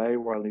during the day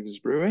while he was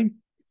brewing.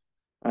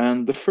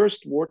 And the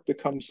first wort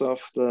that comes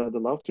off the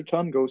lauter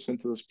tun goes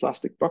into this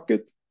plastic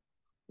bucket.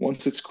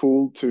 Once it's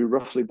cooled to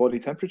roughly body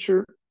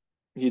temperature,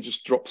 he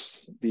just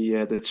drops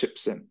the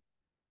chips in.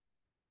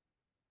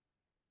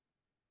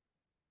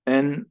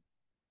 And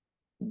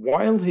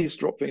while he's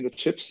dropping the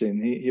chips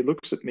in, he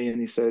looks at me and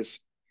he says,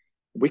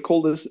 "We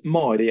call this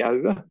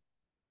Mariaue."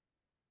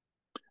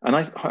 And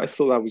I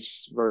thought that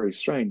was very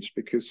strange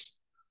because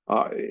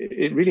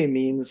it really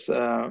means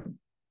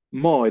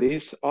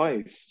Mari's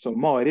eyes. So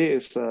Mari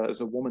is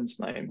a woman's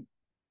name.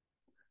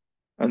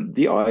 And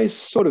the eyes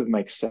sort of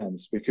make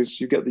sense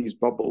because you get these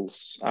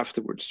bubbles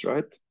afterwards,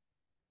 right?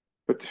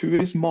 But who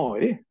is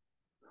Mari?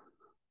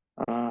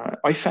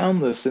 I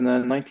found this in a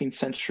 19th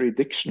century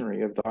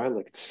dictionary of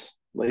dialects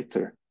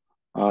later.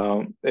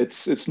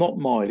 It's not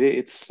Mari,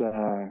 it's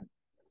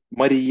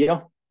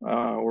Maria,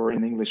 or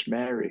in English,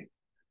 Mary.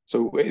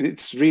 So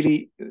it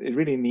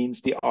really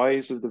means the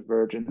eyes of the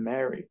Virgin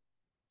Mary.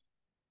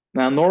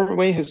 Now,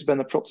 Norway has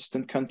been a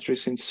Protestant country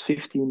since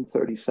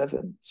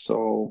 1537,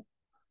 so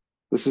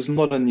this is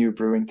not a new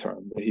brewing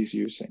term that he's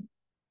using.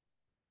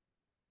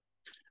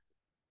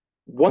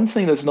 One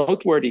thing that's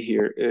noteworthy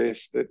here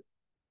is that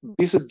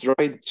these are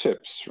dried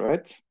chips,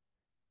 right?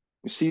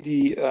 You see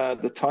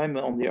the time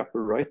on the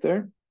upper right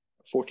there,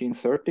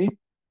 1430.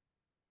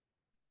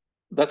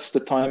 That's the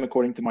time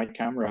according to my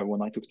camera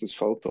when I took this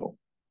photo.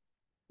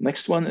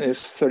 Next one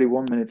is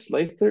 31 minutes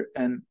later,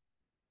 and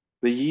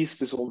the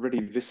yeast is already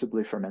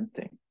visibly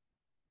fermenting.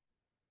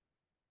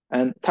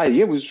 And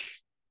Terje was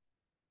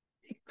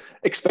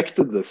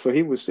expected this, so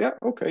he was, yeah,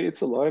 okay,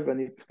 it's alive, and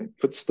he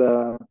puts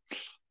the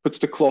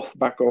cloth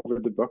back over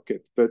the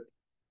bucket. But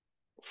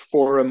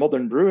for a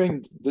modern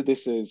brewing,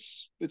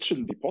 it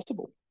shouldn't be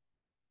possible.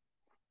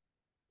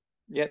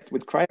 Yet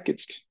with kveik,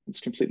 it's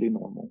completely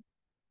normal.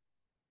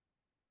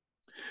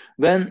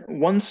 Then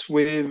once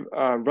we've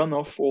run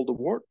off all the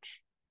wort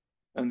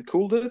and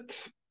cooled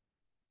it,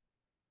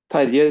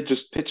 Terje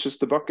just pitches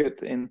the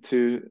bucket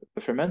into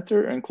the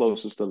fermenter and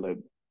closes the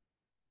lid.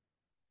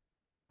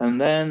 And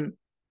then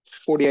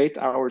 48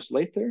 hours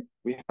later,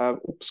 we have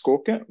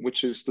oppskåke,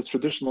 which is the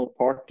traditional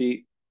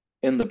party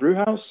in the brew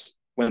house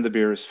when the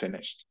beer is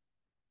finished.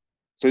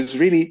 So it's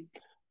really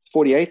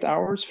 48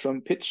 hours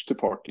from pitch to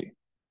party.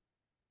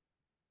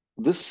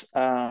 This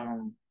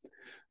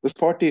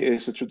party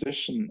is a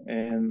tradition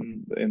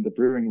in the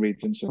brewing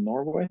regions in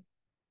Norway.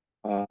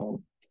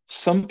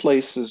 Some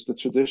places, the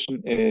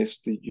tradition is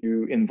that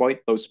you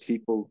invite those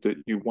people that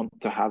you want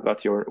to have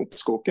at your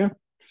oppskåke.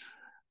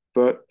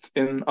 But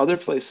in other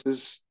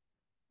places,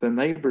 the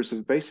neighbors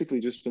have basically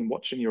just been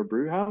watching your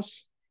brew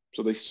house.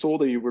 So they saw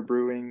that you were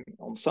brewing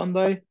on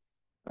Sunday,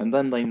 and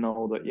then they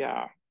know that,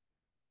 yeah,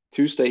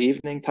 Tuesday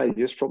evening, Terje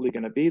is probably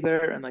going to be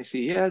there. And I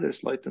see, yeah,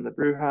 there's light in the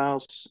brew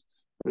house.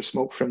 There's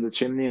smoke from the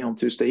chimney on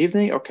Tuesday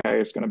evening. Okay,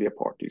 it's going to be a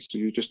party. So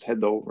you just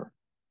head over.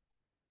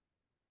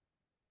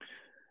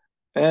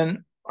 And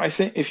I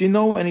think if you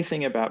know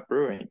anything about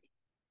brewing,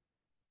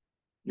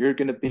 you're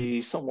going to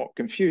be somewhat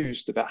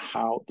confused about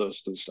how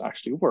does this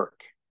actually work.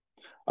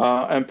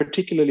 And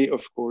particularly,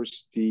 of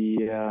course,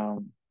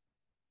 the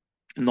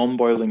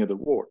non-boiling of the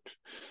wort.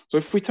 So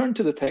if we turn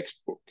to the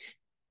textbook,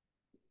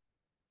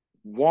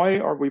 why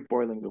are we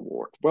boiling the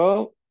wort?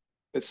 Well,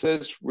 it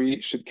says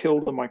we should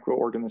kill the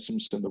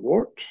microorganisms in the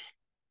wort.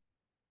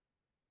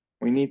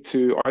 We need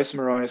to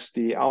isomerize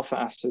the alpha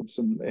acids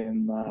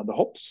in the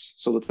hops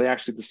so that they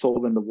actually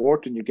dissolve in the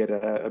wort and you get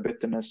a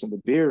bitterness in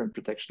the beer and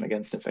protection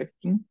against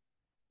infection.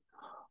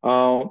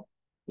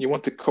 You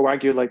want to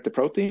coagulate the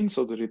protein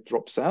so that it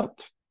drops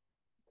out.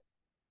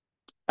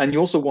 And you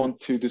also want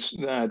to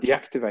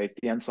deactivate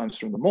the enzymes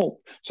from the malt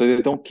so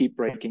they don't keep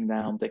breaking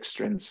down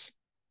dextrins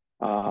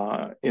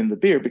in the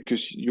beer,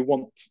 because you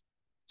want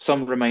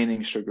some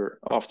remaining sugar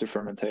after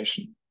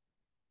fermentation.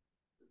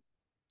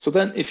 So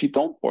then if you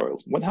don't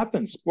boil, what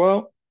happens?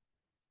 Well,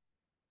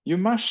 you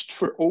mashed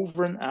for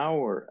over an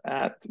hour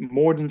at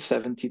more than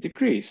 70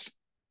 degrees.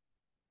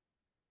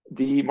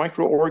 The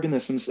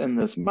microorganisms in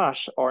this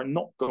mash are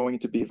not going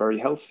to be very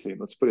healthy.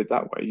 Let's put it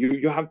that way.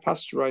 You have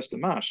pasteurized the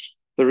mash.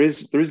 There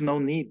is no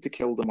need to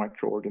kill the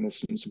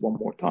microorganisms one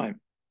more time,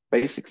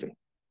 basically.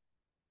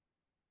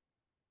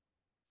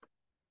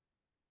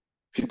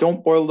 If you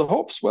don't boil the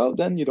hops, well,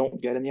 then you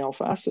don't get any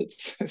alpha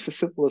acids. It's as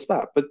simple as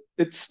that. But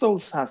it still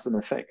has an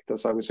effect,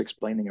 as I was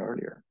explaining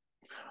earlier.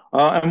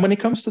 And when it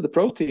comes to the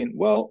protein,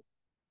 well,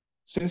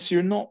 since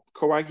you're not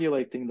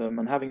coagulating them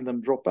and having them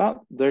drop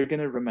out, they're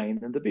going to remain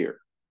in the beer.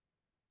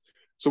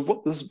 So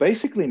what this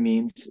basically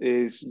means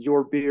is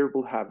your beer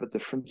will have a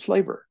different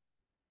flavor.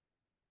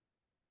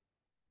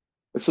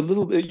 It's a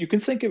little bit, you can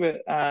think of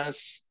it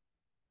as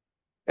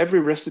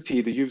every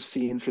recipe that you've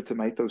seen for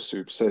tomato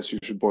soup says you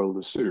should boil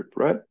the soup,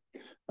 right?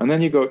 And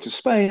then you go to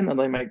Spain and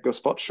they make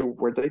gazpacho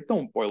where they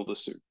don't boil the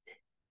soup.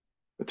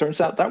 It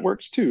turns out that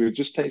works too. It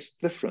just tastes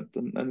different.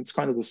 And it's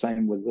kind of the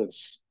same with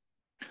this.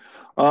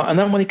 And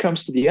then when it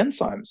comes to the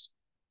enzymes,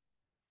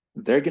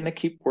 they're going to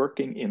keep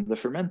working in the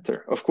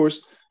fermenter. Of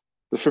course,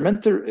 the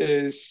fermenter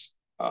is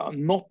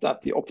not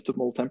at the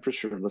optimal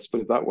temperature, let's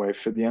put it that way,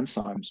 for the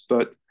enzymes,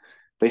 but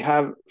they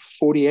have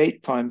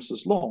 48 times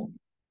as long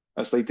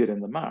as they did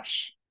in the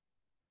mash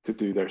to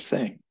do their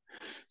thing.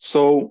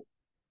 So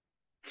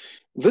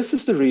this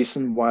is the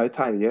reason why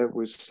Terje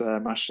was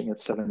mashing at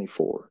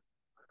 74.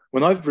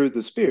 When I've brewed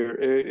this beer,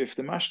 if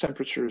the mash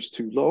temperature is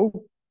too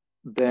low,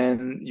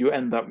 then you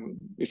end up,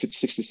 if it's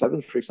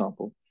 67, for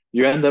example,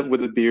 you end up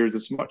with a beer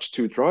that's much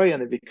too dry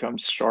and it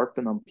becomes sharp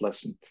and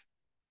unpleasant.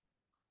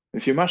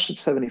 If you mash at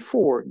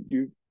 74,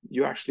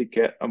 you actually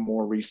get a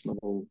more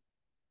reasonable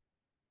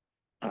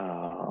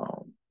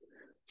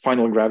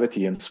final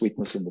gravity and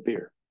sweetness in the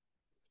beer.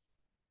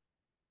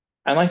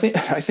 And I think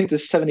the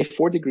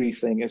 74-degree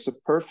thing is a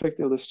perfect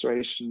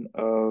illustration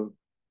of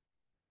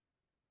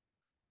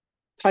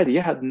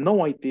Terje had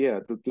no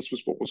idea that this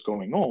was what was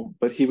going on,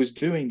 but he was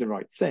doing the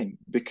right thing,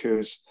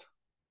 because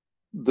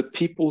the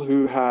people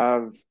who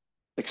have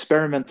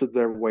experimented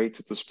their way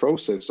to this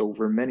process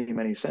over many,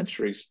 many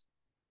centuries,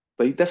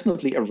 they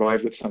definitely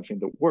arrived at something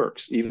that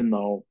works, even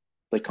though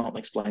they can't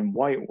explain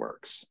why it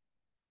works.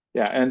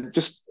 Yeah, and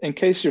just in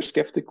case you're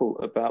skeptical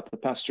about the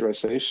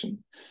pasteurization,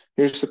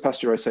 here's the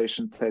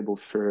pasteurization table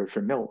for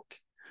milk.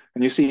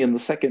 And you see in the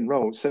second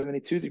row,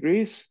 72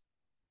 degrees.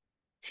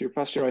 If you're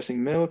pasteurizing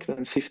milk,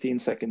 then 15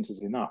 seconds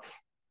is enough.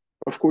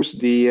 Of course,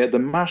 the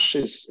mash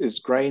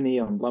is grainy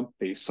and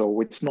lumpy,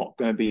 so it's not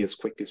going to be as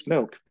quick as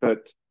milk,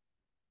 but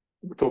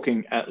we're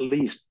talking at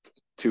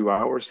least 2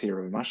 hours here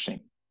of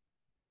mashing.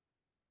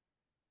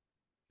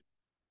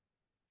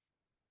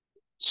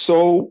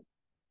 So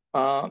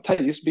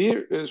Terje's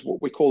beer is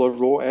what we call a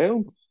raw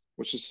ale,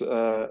 which is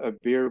a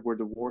beer where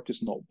the wort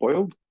is not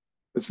boiled.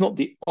 It's not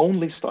the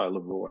only style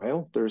of raw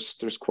ale.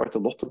 There's quite a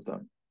lot of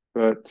them.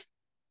 But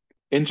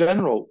in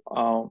general,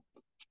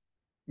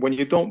 when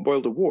you don't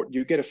boil the wort,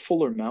 you get a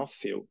fuller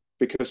mouthfeel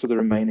because of the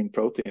remaining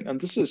protein.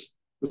 And this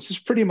is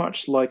pretty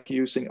much like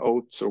using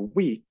oats or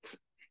wheat,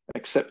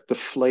 except the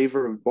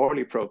flavor of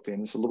barley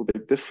protein is a little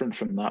bit different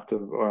from that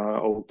of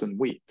oat and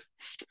wheat.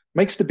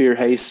 Makes the beer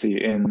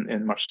hazy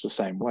in much the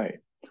same way.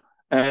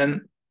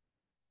 And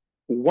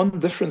one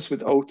difference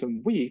with oat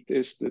and wheat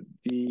is that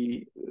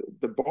the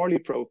barley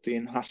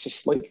protein has a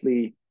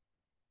slightly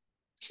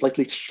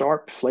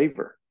sharp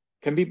flavor.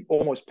 Can be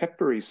almost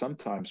peppery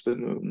sometimes, but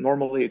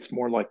normally it's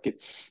more like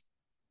it's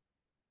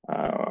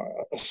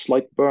a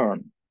slight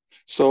burn.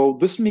 So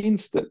this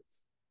means that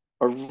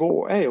a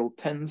raw ale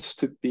tends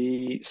to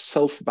be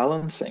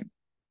self-balancing.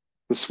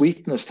 The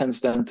sweetness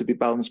tends then to be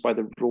balanced by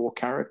the raw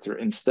character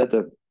instead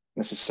of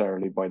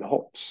necessarily by the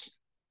hops.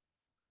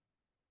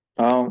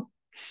 And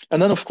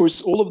then, of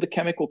course, all of the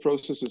chemical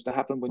processes that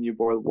happen when you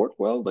boil wort,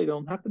 well, they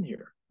don't happen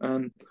here.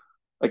 And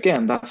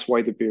again, that's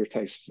why the beer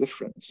tastes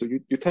different. So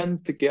you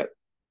tend to get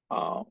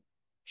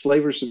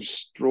flavors of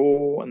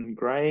straw and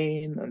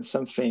grain and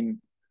something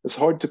it's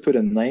hard to put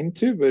a name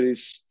to, but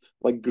it's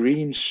like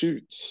green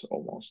shoots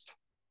almost.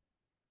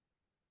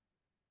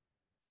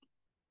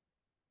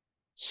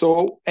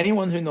 So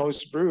anyone who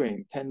knows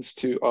brewing tends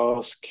to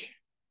ask,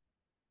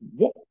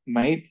 what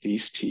made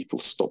these people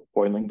stop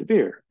boiling the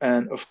beer?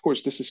 And of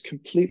course, this is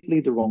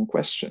completely the wrong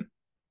question.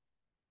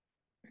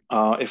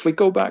 If we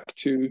go back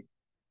to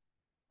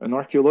an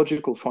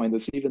archaeological find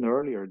that's even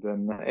earlier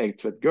than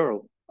Eggtvedt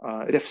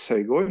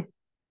Refshøygård.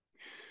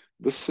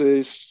 This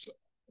is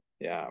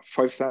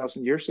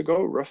 5,000 years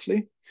ago,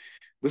 roughly.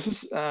 This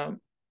is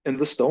in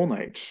the Stone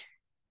Age.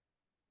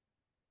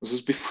 This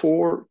is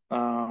before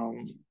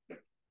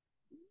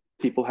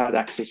people had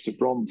access to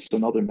bronze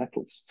and other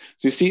metals.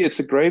 So you see it's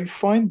a grave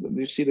find, and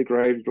you see the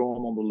grave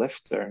drawn on the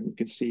left there, and you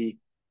can see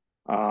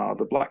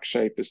the black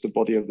shape is the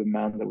body of the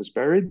man that was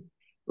buried.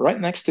 Right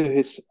next to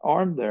his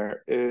arm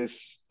there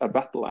is a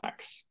battle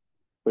axe,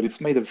 but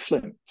it's made of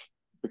flint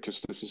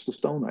because this is the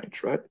Stone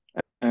Age, right?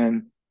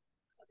 And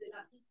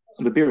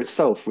the beer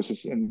itself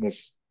was in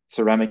this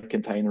ceramic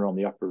container on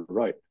the upper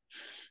right.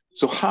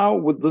 So how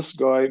would this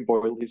guy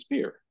boil his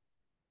beer?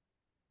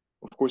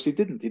 Of course, he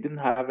didn't. He didn't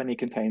have any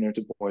container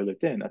to boil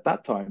it in. At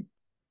that time,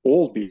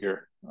 all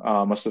beer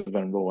must have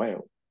been raw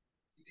ale.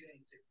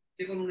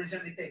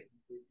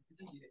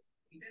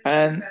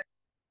 And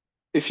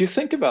if you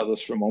think about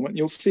this for a moment,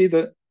 you'll see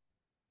that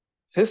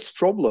his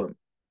problem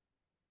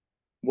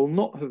will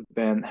not have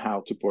been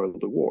how to boil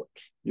the wort.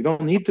 You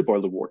don't need to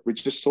boil the wort. We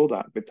just saw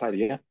that with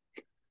Terje.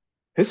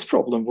 His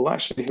problem will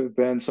actually have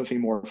been something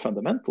more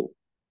fundamental.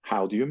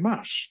 How do you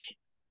mash?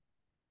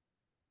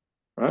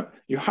 Right?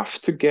 You have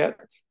to get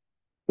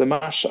the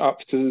mash up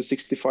to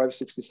 65,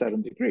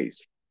 67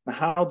 degrees. Now,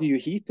 how do you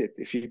heat it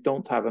if you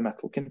don't have a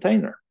metal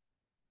container?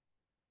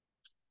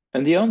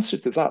 And the answer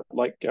to that,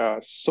 like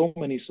so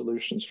many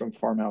solutions from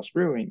farmhouse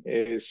brewing,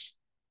 is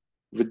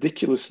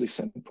ridiculously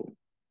simple.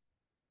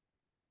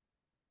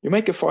 You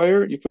make a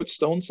fire, you put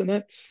stones in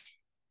it,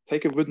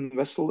 take a wooden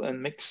vessel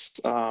and mix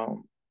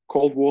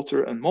cold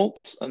water and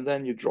malt, and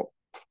then you drop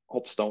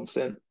hot stones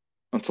in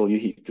until you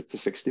heat it to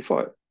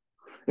 65.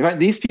 In fact,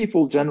 these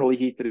people generally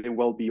heated it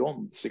well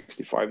beyond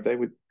 65. They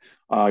would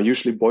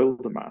usually boil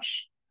the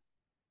mash.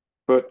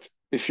 But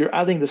if you're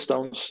adding the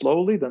stones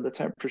slowly, then the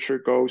temperature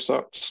goes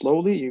up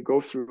slowly. You go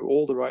through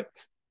all the right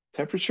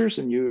temperatures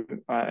and you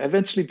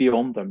eventually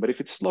beyond them. But if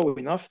it's slow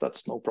enough,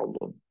 that's no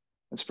problem.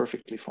 It's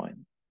perfectly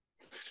fine.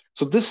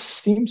 So this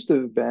seems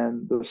to have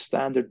been the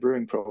standard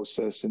brewing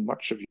process in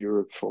much of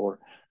Europe for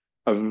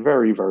a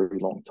very, very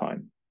long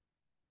time.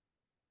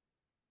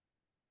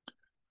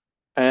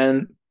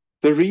 And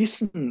the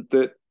reason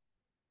that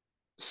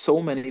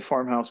so many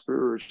farmhouse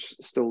brewers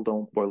still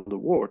don't boil the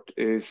wort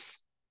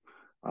is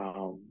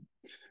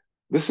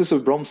this is a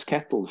bronze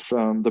kettle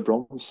from the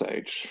Bronze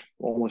Age,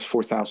 almost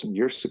 4,000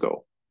 years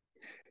ago.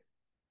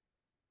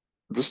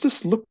 Does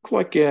this look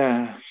like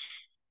a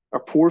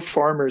poor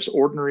farmer's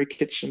ordinary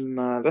kitchen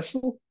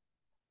vessel?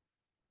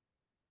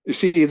 You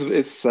see,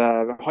 it's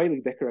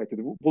highly decorated.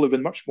 It will have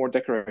been much more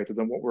decorated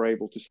than what we're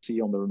able to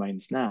see on the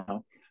remains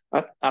now.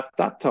 At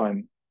that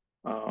time,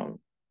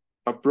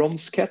 a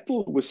bronze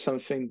kettle was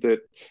something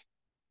that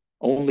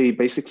only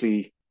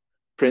basically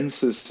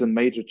princes and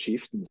major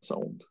chieftains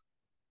owned.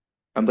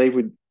 And they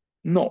would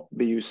not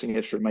be using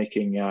it for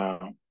making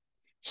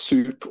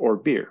soup or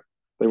beer.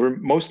 They were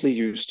mostly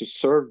used to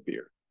serve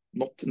beer,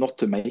 not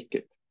to make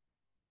it.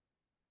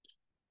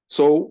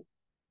 So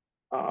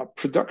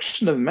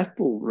production of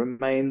metal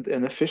remained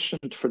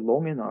inefficient for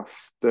long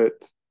enough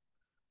that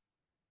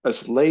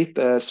as late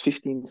as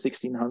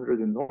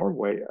 1600 in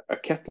Norway, a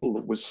kettle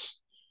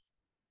was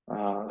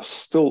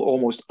still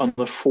almost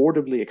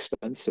unaffordably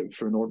expensive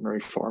for an ordinary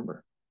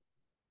farmer.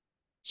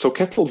 So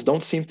kettles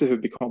don't seem to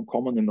have become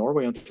common in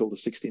Norway until the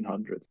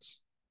 1600s.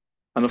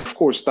 And of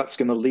course, that's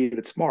going to leave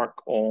its mark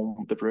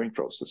on the brewing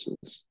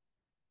processes.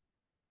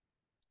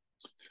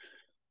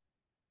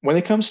 When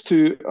it comes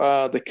to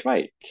the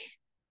kveik,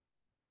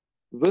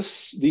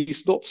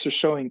 these dots are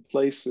showing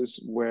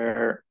places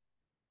where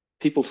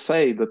people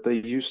say that they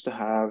used to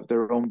have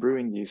their own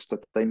brewing yeast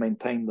that they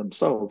maintain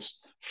themselves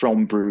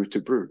from brew to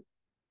brew.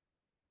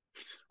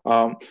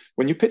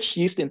 When you pitch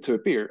yeast into a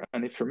beer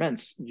and it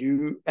ferments,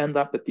 you end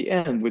up at the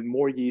end with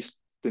more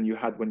yeast than you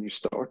had when you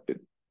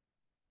started.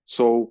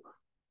 So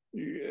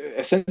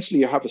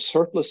essentially you have a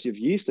surplus of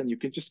yeast and you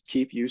can just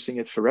keep using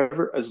it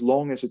forever as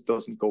long as it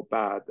doesn't go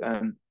bad.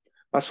 And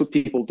that's what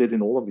people did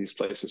in all of these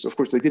places. Of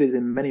course, they did it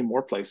in many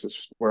more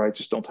places where I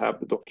just don't have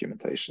the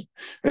documentation.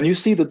 And you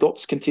see the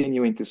dots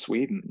continuing to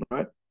Sweden,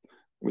 right?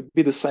 It would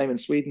be the same in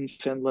Sweden,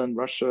 Finland,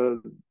 Russia,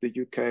 the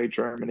UK,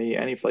 Germany,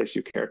 any place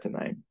you care to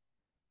name.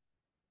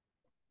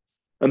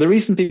 And the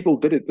reason people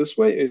did it this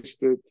way is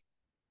that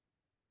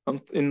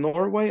in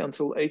Norway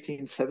until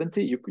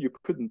 1870, you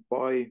couldn't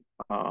buy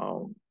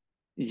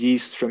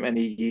yeast from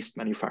any yeast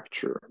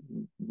manufacturer.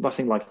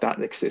 Nothing like that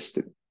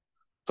existed.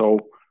 So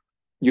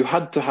you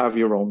had to have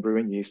your own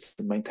brewing yeast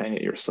and maintain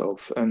it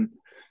yourself. And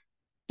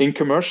in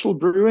commercial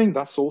brewing,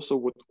 that's also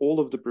what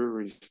all of the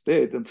breweries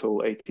did until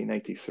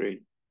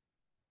 1883.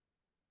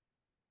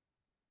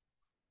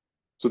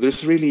 So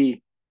there's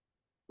really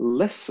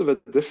less of a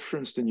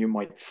difference than you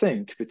might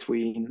think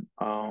between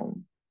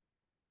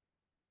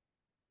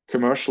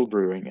commercial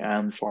brewing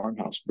and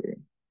farmhouse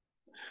brewing.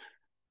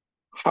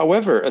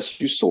 However, as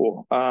you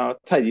saw,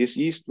 Terje's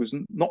yeast was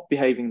not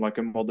behaving like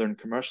a modern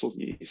commercial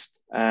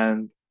yeast.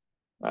 And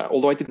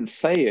although I didn't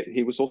say it,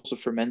 he was also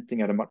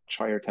fermenting at a much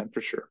higher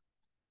temperature.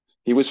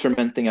 He was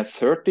fermenting at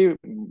 30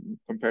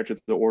 compared to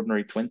the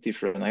ordinary 20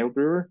 for an ale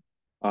brewer.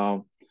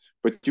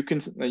 But you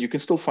can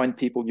still find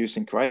people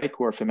using kveik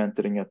who are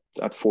fermenting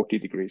at 40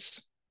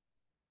 degrees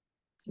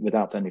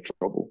without any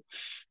trouble,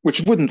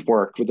 which wouldn't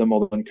work with a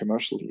modern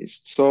commercial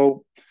yeast.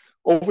 So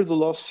over the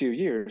last few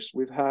years,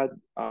 we've had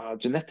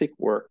genetic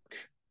work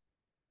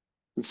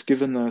that's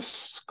given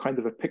us kind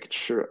of a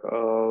picture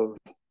of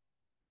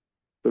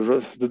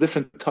the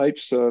different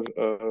types of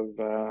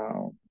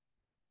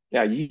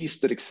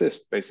yeast that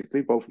exist,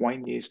 basically, both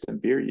wine yeast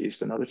and beer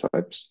yeast and other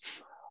types.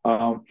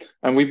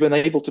 And we've been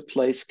able to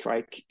place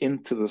kveik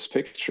into this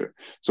picture.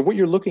 So what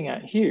you're looking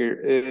at here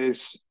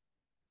is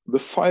the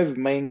 5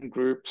 main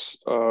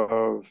groups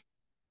of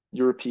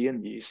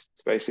European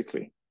yeast,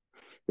 basically.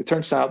 It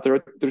turns out there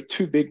are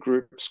 2 big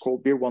groups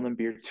called Beer 1 and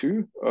Beer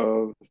 2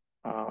 of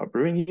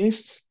brewing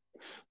yeasts.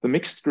 The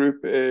mixed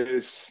group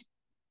is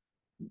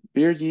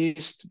beer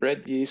yeast,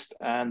 bread yeast,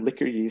 and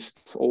liquor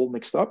yeast all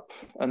mixed up.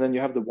 And then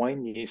you have the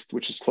wine yeast,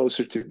 which is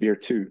closer to Beer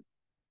 2.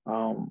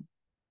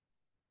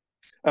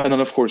 And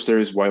then, of course, there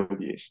is wild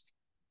yeast.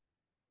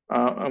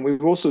 And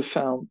we've also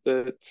found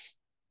that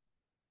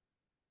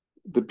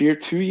the Beer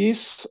 2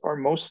 yeasts are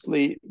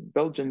mostly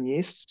Belgian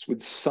yeasts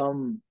with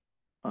some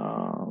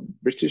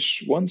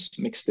British ones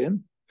mixed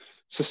in.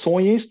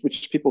 Saison yeast,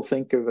 which people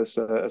think of as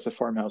a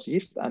farmhouse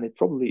yeast, and it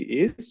probably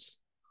is,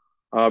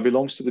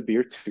 belongs to the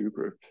Beer 2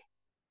 group.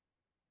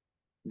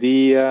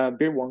 The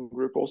Beer 1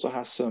 group also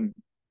has some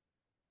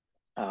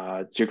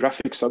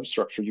geographic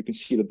substructure. You can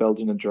see the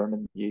Belgian and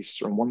German yeasts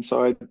from one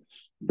side,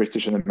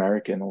 British and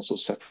American also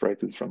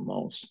separated from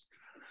those.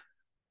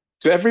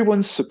 To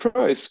everyone's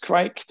surprise,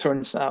 kveik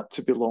turns out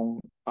to belong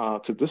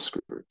to this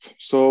group.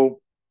 So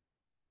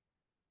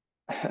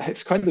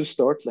it's kind of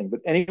startling,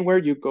 but anywhere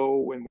you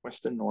go in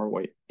Western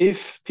Norway,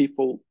 if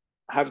people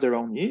have their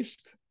own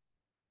yeast,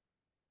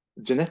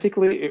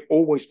 genetically, it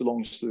always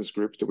belongs to this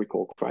group that we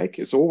call kveik.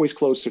 It's always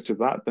closer to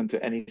that than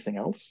to anything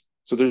else.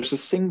 So there's a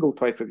single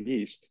type of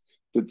yeast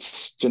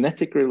that's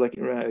genetically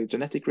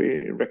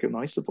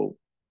recognizable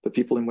that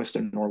people in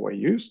Western Norway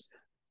use.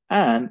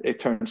 And it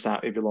turns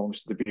out it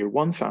belongs to the Beer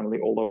 1 family,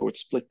 although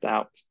it's split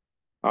out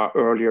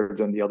earlier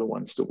than the other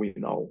ones that we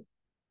know.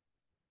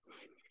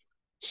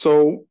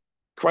 So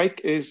kveik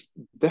is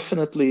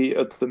definitely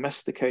a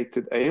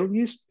domesticated ale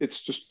yeast.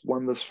 It's just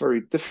one that's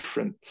very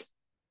different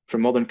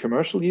from modern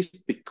commercial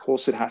yeast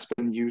because it has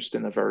been used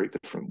in a very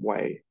different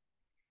way.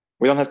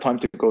 We don't have time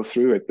to go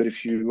through it, but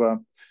if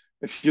you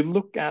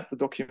look at the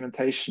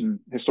documentation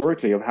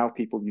historically of how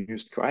people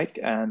used kveik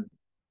and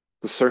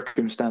the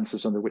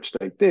circumstances under which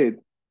they did,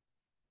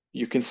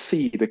 you can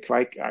see the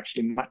kveik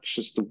actually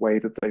matches the way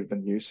that they've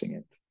been using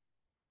it.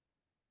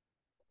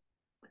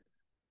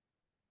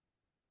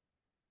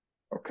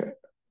 Okay,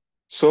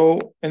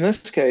 so in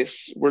this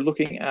case, we're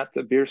looking at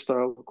a beer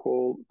style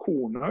called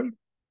kornøl,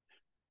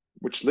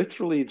 which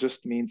literally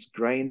just means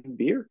grain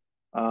beer.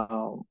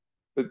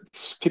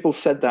 people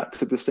said that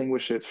to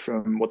distinguish it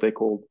from what they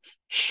called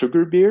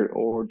sugar beer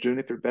or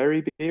juniper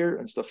berry beer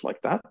and stuff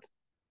like that.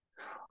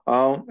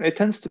 It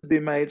tends to be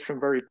made from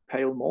very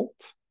pale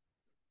malt,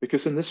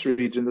 because in this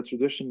region the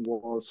tradition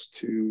was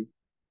to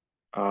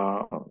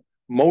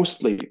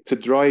mostly to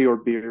dry your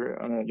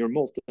beer, your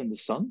malt in the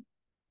sun.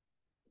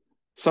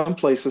 Some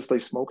places they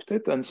smoked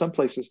it, and some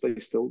places they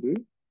still do.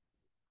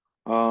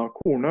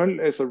 Kornøl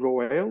is a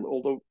raw ale,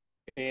 although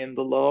in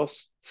the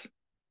last,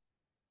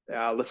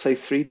 let's say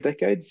 3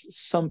 decades,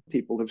 some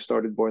people have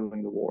started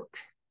boiling the wort.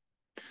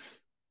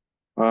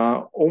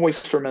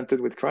 Always fermented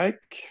with kveik,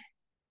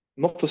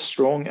 not as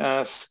strong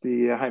as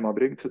the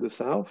Heimabrygg to the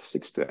south,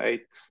 6 to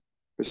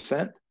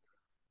 8%.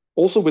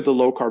 Also with the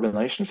low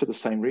carbonation for the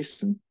same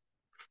reason.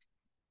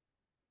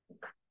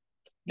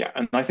 Yeah,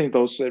 and I think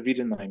those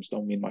region names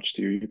don't mean much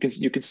to you.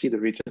 You can see the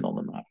region on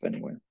the map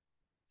anyway.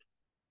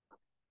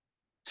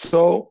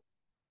 So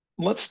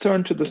let's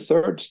turn to the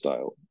third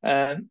style.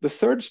 And the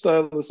third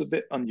style is a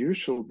bit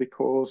unusual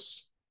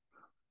because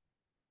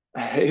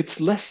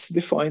it's less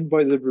defined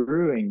by the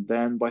brewing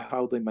than by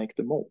how they make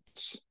the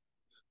malts.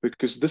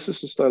 Because this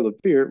is a style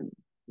of beer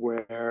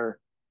where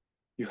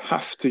you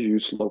have to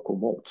use local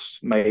malts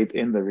made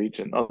in the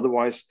region.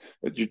 Otherwise,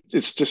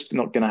 it's just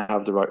not going to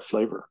have the right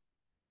flavor.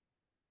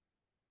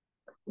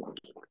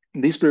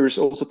 These brewers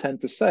also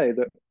tend to say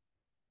that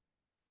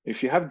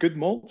if you have good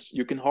malts,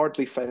 you can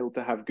hardly fail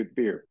to have good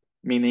beer,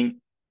 meaning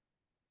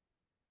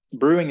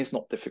brewing is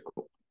not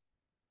difficult.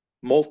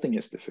 Malting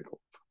is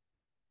difficult.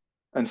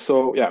 And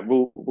so, yeah,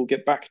 we'll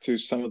get back to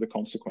some of the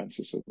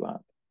consequences of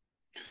that.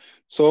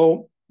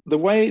 So the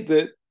way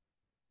that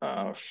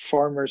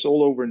farmers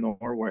all over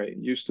Norway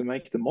used to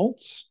make the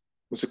malts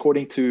was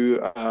according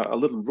to a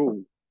little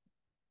rule.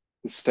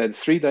 It said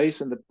 3 days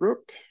in the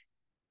brook,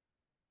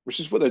 which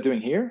is what they're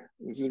doing here.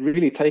 Is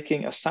really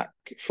taking a sack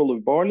full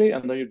of barley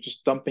and then you're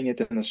just dumping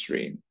it in a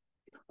stream.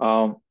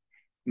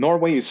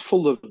 Norway is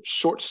full of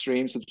short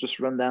streams that just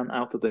run down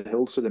out of the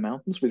hills or the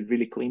mountains with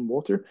really clean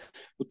water.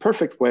 The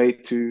perfect way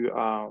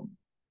to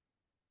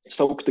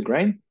soak the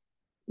grain.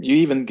 You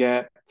even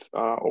get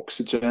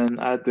oxygen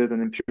added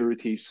and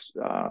impurities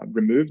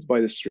removed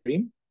by the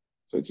stream.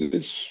 So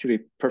it's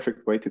really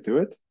perfect way to do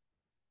it.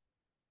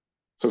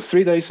 So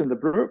 3 days in the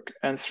brook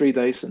and 3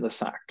 days in the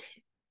sack.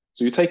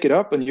 So you take it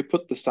up and you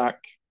put the sack,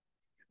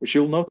 which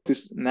you'll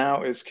notice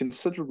now is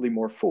considerably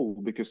more full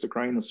because the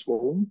grain is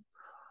swollen.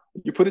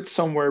 You put it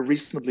somewhere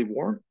reasonably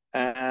warm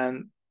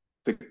and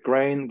the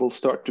grain will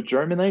start to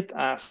germinate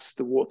as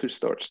the water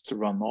starts to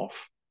run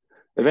off.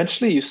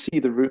 Eventually you see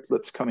the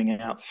rootlets coming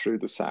out through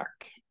the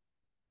sack.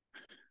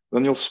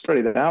 Then you'll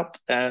spread it out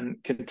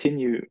and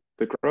continue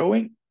the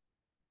growing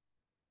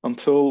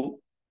until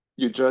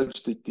you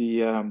judge that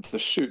the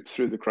shoot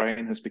through the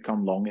grain has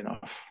become long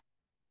enough.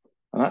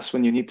 And that's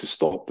when you need to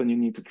stop and you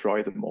need to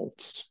dry the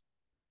malts.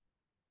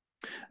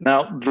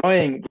 Now,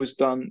 drying was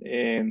done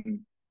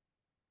in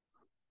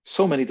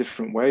so many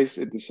different ways.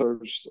 It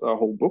deserves a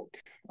whole book.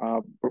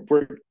 But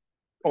we're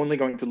only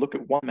going to look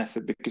at one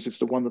method because it's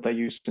the one that I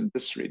use in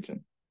this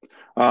region.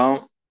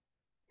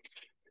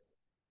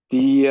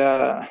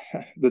 The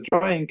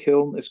drying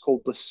kiln is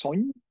called the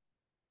Sonn,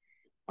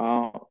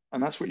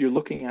 and that's what you're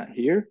looking at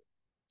here.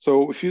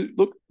 So if you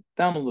look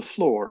down on the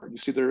floor, you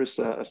see there is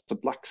a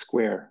black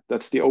square.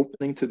 That's the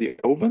opening to the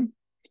oven.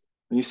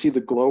 And you see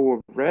the glow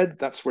of red,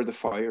 that's where the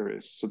fire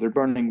is. So they're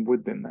burning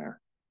wood in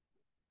there.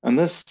 And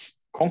this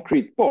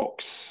concrete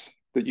box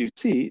that you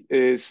see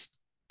is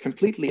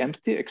completely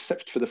empty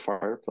except for the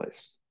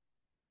fireplace.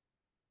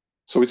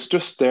 So it's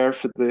just there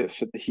for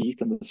the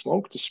heat and the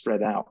smoke to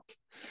spread out.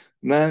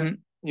 And then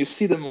you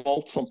see the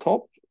malts on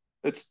top.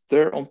 It's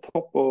there on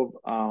top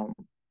of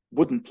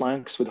wooden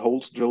planks with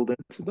holes drilled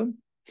into them.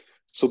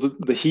 So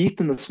the heat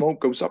and the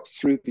smoke goes up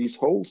through these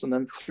holes and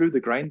then through the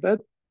grain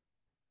bed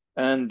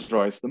and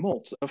dries the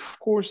malts. Of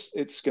course,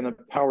 it's going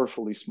to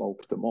powerfully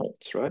smoke the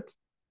malts, right?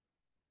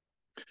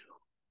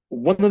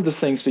 One of the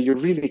things that you're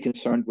really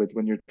concerned with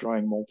when you're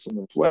drying malts in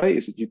this way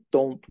is that you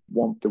don't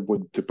want the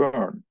wood to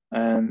burn.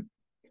 And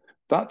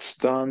that's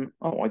done.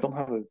 Oh, I don't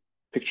have a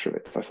picture of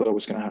it. I thought I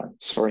was going to have.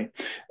 Sorry.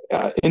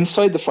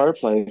 Inside the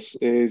fireplace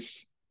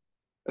is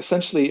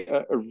essentially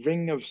a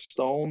ring of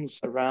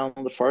stones around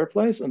the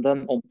fireplace, and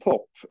then on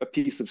top, a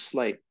piece of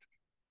slate.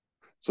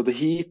 So the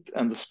heat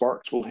and the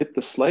sparks will hit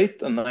the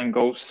slate and then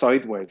go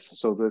sideways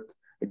so that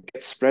it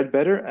gets spread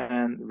better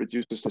and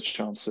reduces the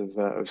chance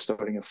of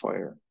starting a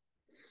fire.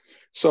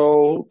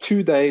 So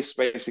 2 days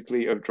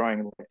basically of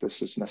drying like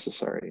this is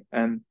necessary.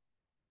 And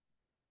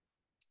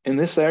in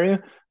this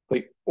area,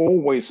 they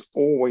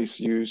always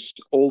use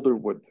older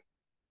wood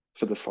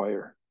for the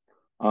fire.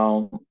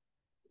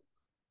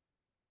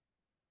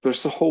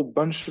 There's a whole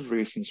bunch of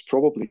reasons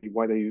probably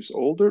why they use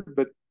older,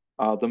 but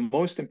the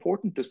most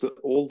important is that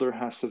older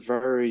has a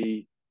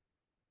very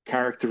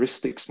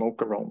characteristic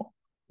smoke aroma.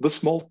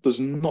 This malt does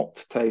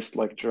not taste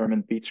like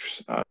German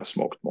beech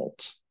smoked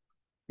malts,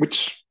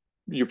 which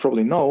you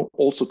probably know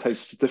also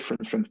tastes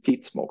different from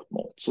peat smoked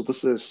malt. So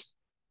this is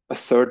a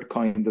third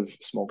kind of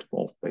smoked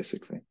malt,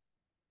 basically.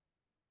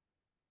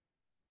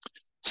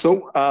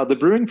 So the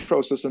brewing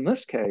process in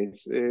this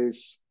case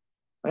is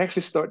I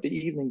actually start the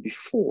evening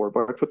before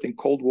by putting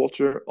cold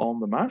water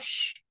on the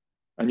mash,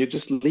 and you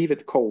just leave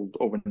it cold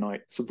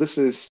overnight. So this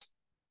is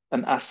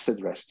an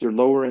acid rest. You're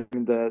lowering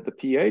the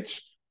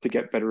pH to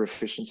get better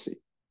efficiency.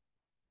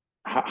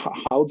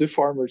 How do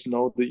farmers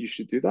know that you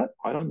should do that?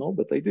 I don't know,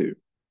 but they do.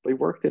 They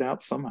worked it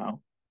out somehow.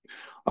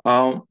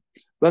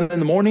 Then in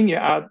the morning, you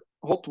add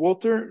hot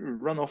water,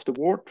 run off the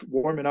wort,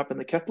 warm it up in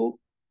the kettle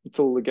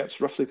until it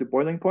gets roughly to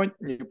boiling point,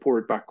 and you pour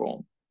it back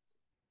on.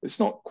 It's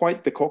not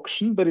quite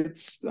decoction, but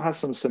it has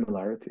some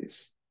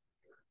similarities.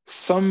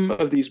 Some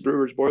of these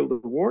brewers boil the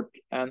wort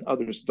and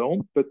others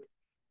don't, but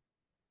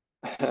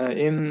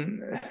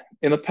in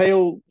a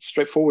pale,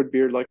 straightforward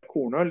beer like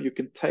Kornøl, you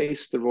can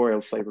taste the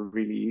royal flavor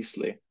really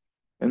easily.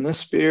 In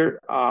this beer,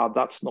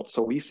 that's not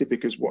so easy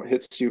because what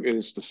hits you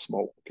is the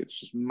smoke. It's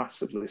just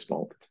massively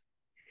smoked.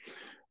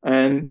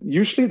 And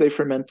usually they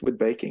ferment with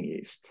baking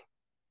yeast.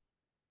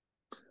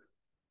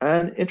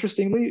 And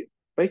interestingly,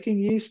 baking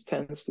yeast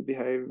tends to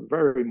behave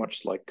very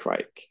much like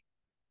kveik.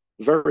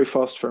 Very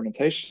fast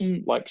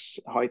fermentation, likes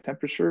high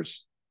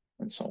temperatures,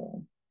 and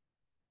so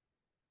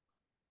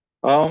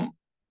on.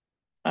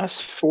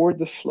 As for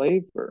the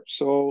flavor,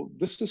 so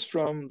this is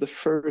from the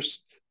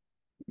first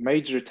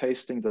major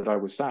tasting that I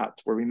was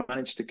at, where we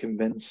managed to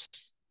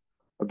convince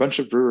a bunch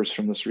of brewers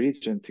from this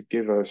region to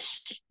give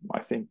us, I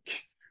think,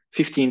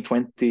 15,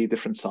 20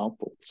 different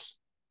samples.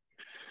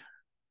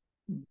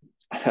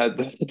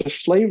 The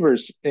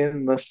flavors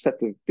in the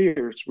set of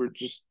beers were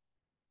just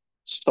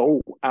so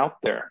out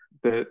there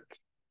that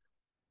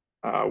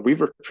we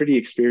were pretty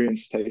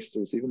experienced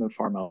tasters, even in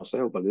Farmhouse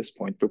Ale by this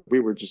point, but we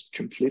were just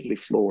completely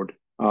floored.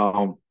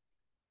 Most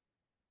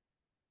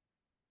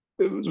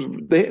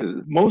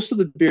of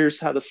the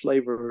beers had a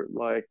flavor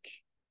like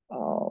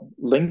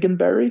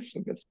lingonberry,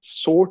 so it's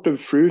sort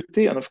of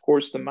fruity, and of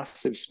course the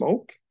massive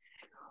smoke.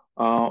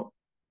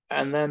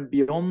 And then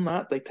beyond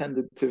that, they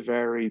tended to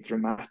vary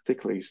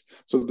dramatically.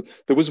 So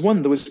there was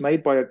one that was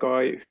made by a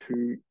guy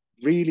who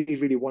really,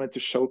 really wanted to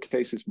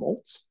showcase his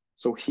malts.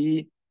 So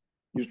he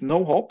used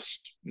no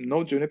hops,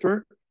 no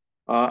juniper,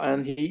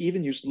 and he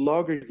even used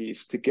lager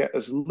yeast to get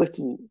as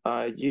little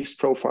yeast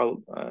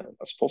profile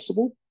as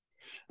possible.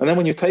 And then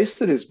when you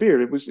tasted his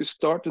beer, it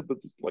started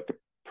with like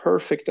a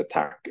perfect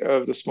attack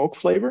of the smoke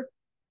flavor,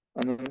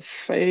 and then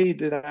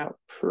faded out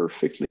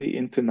perfectly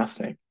into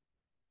nothing.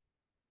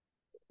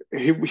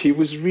 He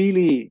was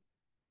really,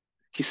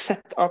 he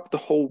set up the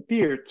whole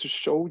beer to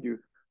show you,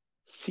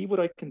 see what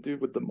I can do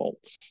with the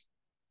malts.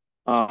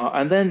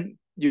 And then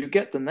you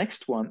get the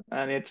next one,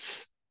 and it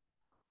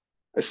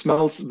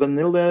smells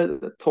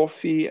vanilla,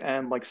 toffee,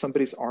 and like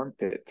somebody's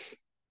armpit.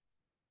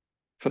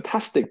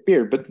 Fantastic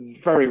beer, but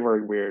very,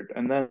 very weird.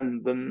 And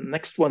then the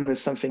next one is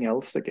something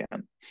else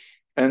again.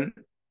 And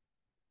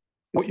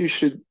what you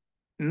should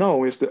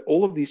know is that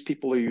all of these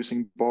people are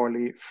using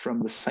barley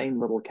from the same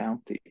little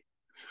county.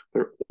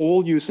 They're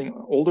all using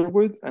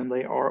alderwood, and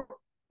they are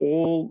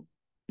all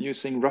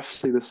using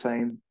roughly the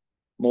same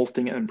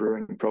malting and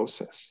brewing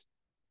process.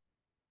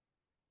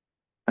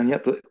 And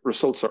yet the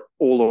results are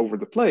all over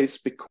the place,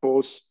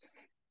 because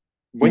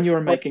when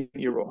you're making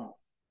your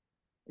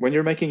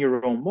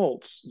own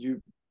malts,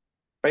 you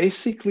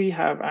basically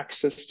have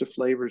access to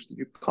flavors that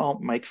you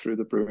can't make through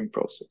the brewing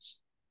process.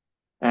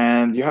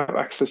 And you have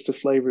access to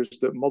flavors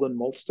that modern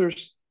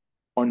maltsters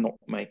are not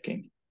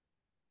making.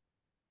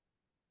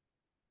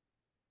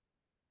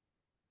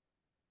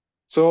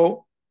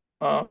 So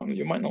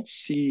you might not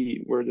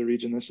see where the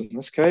region is in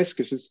this case,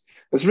 because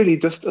it's really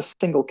just a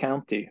single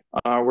county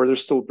where they're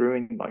still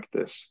brewing like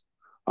this.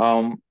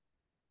 I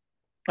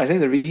think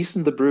the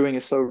reason the brewing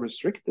is so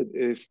restricted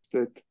is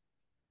that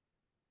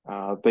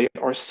they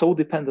are so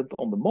dependent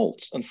on the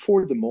malts, and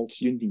for the malts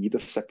you need a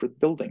separate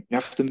building. You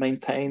have to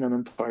maintain an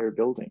entire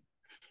building.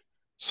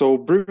 So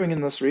brewing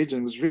in this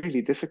region was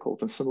really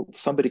difficult, and so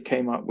somebody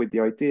came up with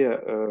the idea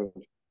of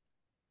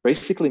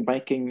basically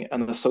making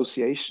an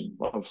association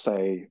of,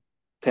 say,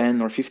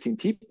 10 or 15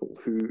 people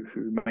who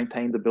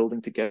maintain the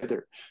building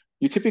together.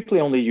 You typically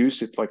only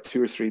use it like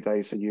 2 or 3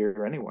 days a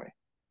year anyway.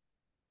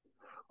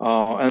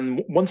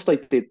 And once they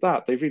did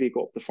that, they really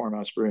got the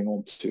farmhouse brewing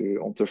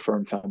onto a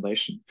firm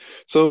foundation.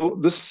 So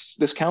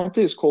this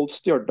county is called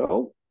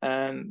Stjørdal,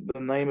 and the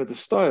name of the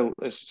style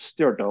is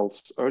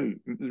Stjørdalsøl.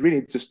 It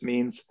really just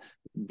means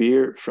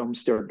beer from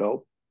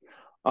Stjørdal.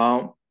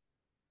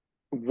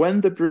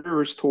 When the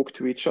brewers talk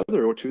to each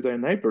other or to their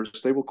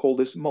neighbors, they will call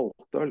this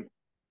maltøl.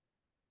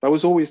 That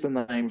was always the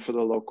name for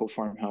the local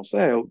farmhouse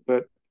ale,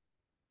 but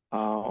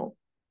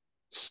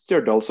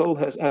Stjørdalsøl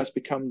has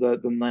become the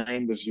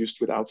name that's used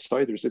with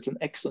outsiders. It's an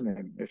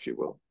exonym, if you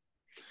will.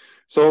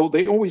 So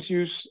they always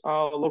use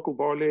local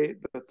barley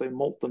that they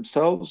malt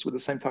themselves with the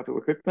same type of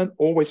equipment,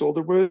 always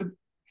alderwood,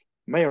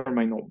 may or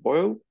may not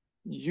boil,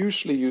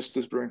 usually use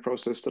this brewing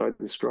process that I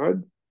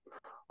described.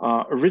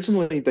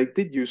 Originally, they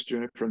did use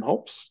juniper and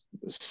hops.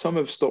 Some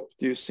have stopped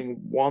using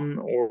one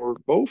or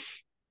both.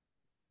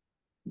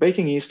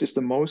 Baking yeast is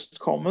the most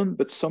common,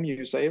 but some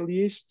use ale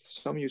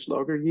yeast, some use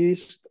lager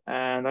yeast,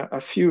 and a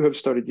few have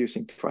started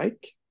using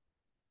kveik.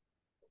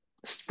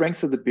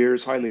 Strength of the beer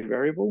is highly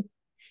variable.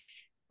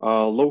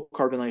 Low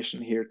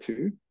carbonation here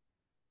too.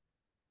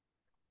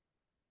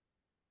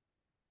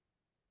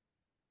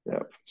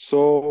 Yeah,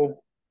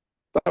 so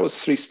that was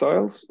 3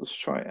 styles. Let's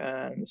try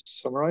and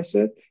summarize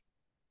it.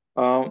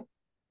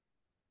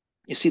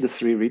 You see the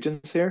 3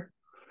 regions here.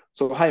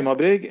 So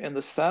Heimabrygg in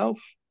the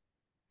south,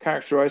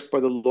 characterized by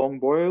the long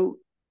boil,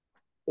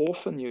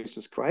 often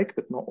uses kveik,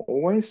 but not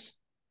always.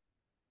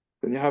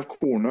 Then you have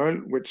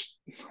Kornøl, which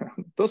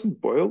doesn't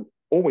boil,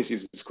 always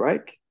uses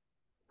kveik.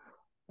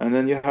 And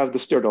then you have the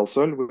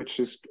Stjørdalsøl,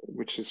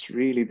 which is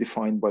really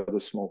defined by the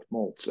smoked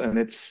malts, and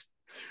it's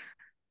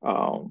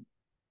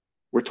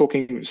we're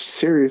talking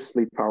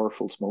seriously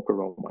powerful smoke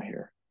aroma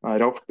here.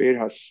 Rauchbier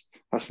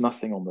has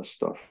nothing on this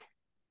stuff.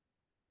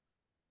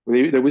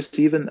 There was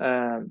even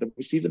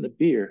a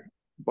beer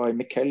by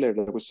Mikkeller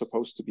that was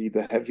supposed to be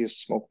the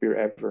heaviest smoke beer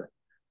ever,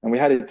 and we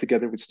had it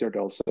together with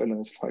Stjørdalsøl, and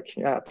it's like,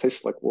 yeah, it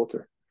tastes like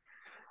water.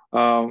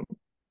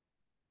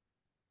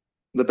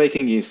 The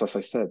baking yeast, as I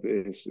said,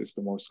 is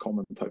the most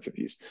common type of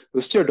yeast. The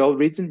Stjørdal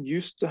region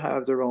used to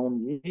have their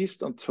own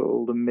yeast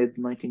until the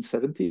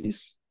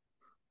mid-1970s.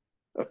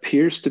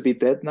 Appears to be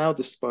dead now,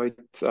 despite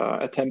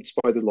attempts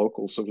by the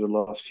locals over the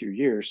last few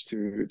years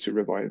to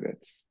revive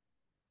it.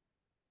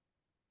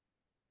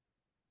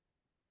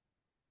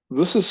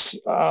 This is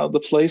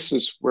the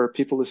places where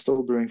people are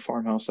still brewing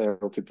farmhouse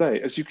ale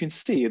today. As you can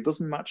see, it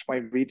doesn't match my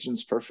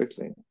regions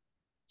perfectly.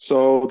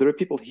 So there are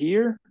people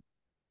here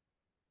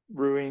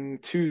brewing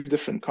 2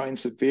 different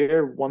kinds of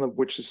beer, one of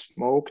which is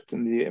smoked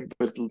and a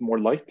little more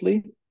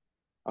lightly,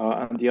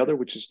 and the other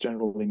which is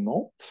generally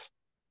not.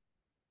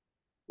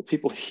 The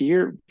people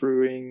here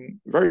brewing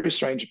very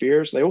strange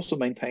beers. They also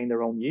maintain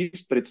their own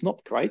yeast, but it's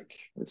not kveik,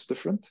 it's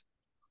different.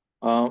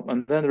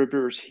 And then there are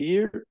brewers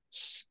here,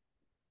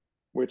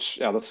 which,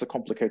 yeah, that's a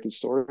complicated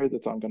story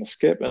that I'm going to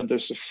skip, and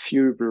there's a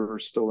few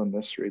brewers still in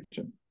this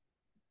region.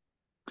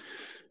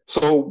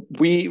 So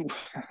we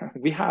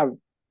have,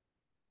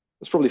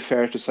 it's probably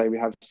fair to say we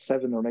have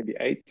 7 or maybe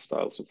 8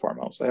 styles of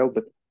farmhouse ale,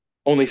 but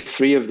only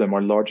 3 of them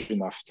are large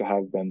enough to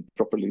have been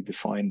properly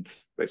defined,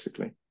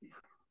 basically.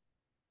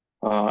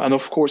 And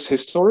of course,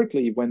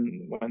 historically,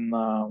 when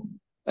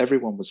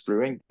everyone was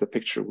brewing, the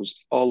picture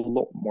was a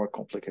lot more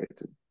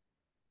complicated.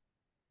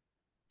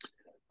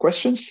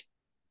 Questions?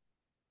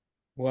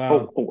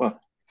 Wow.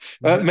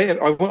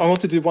 I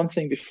want to do one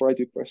thing before I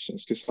do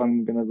questions, because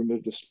I'm going to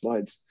remove the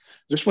slides.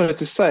 Just wanted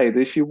to say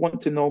that if you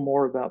want to know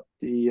more about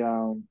the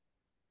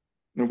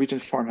Norwegian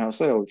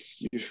Farmhouse Ale,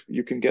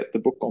 you can get the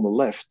book on the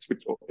left,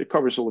 which it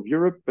covers all of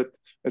Europe, but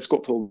it's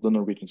got all the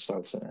Norwegian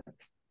styles in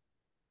it.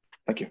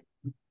 Thank you.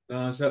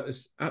 So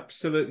it's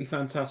absolutely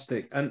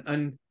fantastic,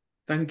 and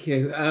thank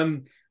you.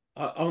 I'm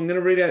going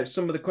to read out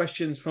some of the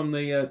questions from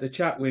the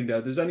chat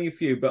window. There's only a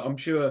few, but I'm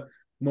sure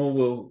more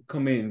will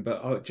come in.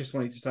 But I just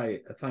wanted to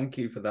say thank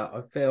you for that.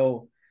 I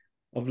feel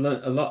I've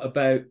learned a lot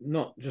about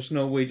not just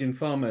Norwegian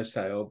Farmhouse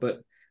Ale,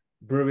 but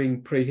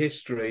brewing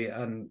prehistory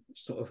and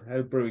sort of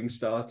how brewing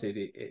started.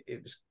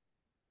 It was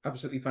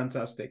absolutely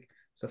fantastic.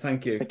 So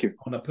thank you. Thank you.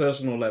 On a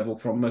personal level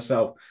from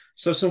myself.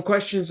 So some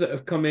questions that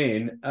have come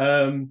in.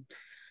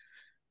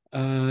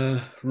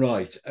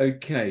 Right.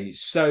 Okay.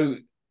 So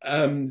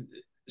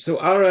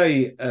RA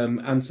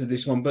answered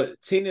this one,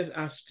 but Tina's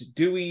asked,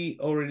 do we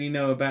already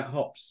know about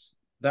hops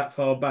that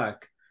far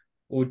back,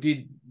 or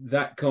did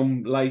that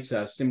come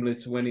later, similar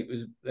to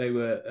when they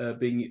were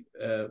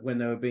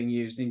being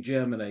used in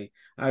Germany?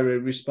 Ira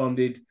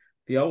responded,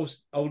 the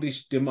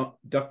oldest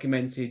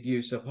documented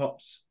use of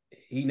hops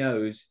he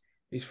knows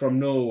is from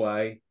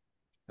Norway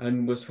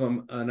and was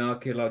from an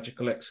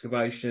archaeological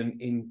excavation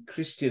in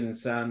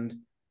Kristiansand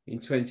in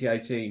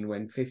 2018,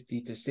 when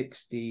 50 to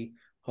 60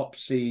 hop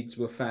seeds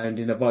were found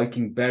in a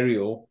Viking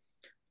burial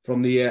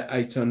from the year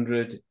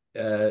 800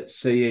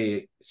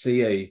 CE.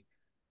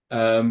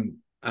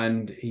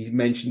 And he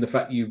mentioned the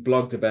fact you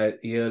blogged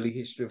about the early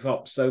history of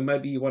hops. So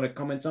maybe you want to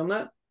comment on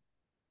that?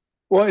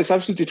 Well, it's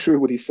absolutely true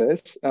what he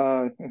says.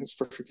 It's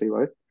perfectly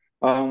right.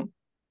 Hop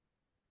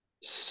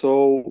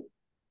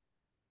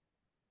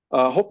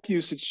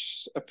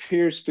usage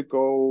appears to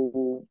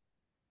go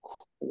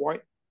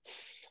quite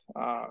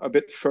a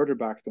bit further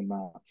back than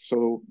that.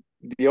 So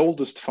the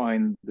oldest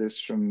find is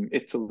from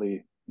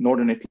Italy,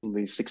 northern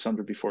Italy,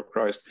 600 before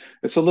Christ.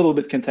 It's a little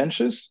bit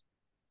contentious.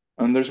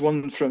 And there's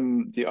one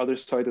from the other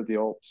side of the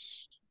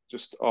Alps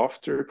just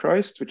after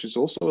Christ, which is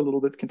also a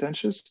little bit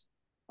contentious.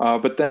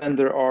 But then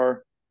there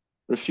are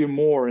a few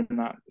more in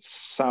that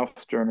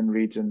South German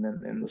region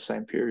in the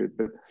same period.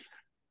 But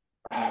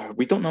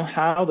we don't know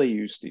how they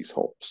use these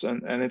hops.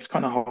 And it's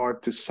kind of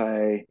hard to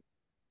say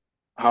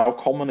how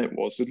common it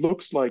was. It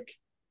looks like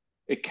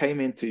it came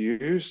into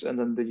use, and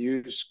then the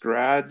use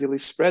gradually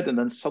spread, and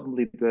then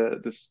suddenly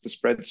the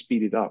spread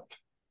speeded up.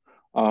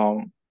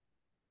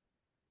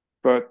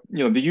 But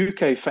the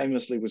UK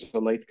famously was a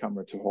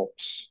latecomer to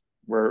hops,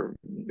 where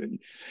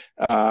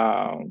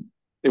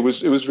it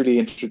was really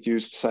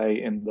introduced,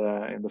 say, in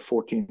the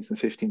 14th and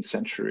 15th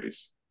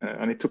centuries,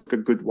 and it took a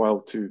good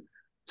while to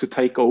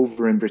take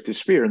over in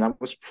British beer, and that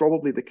was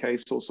probably the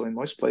case also in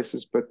most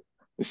places. But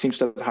It seems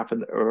to have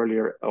happened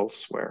earlier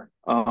elsewhere.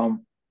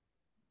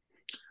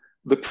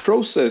 The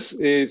process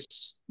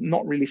is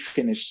not really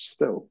finished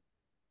still.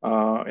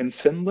 In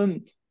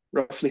Finland,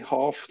 roughly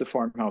half the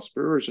farmhouse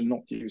brewers are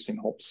not using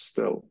hops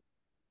still.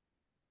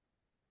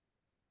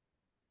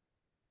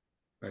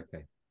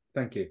 Okay,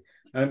 thank you.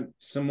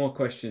 Some more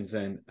questions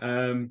then.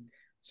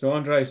 So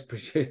Andres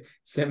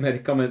sent me a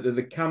comment that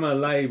the Cama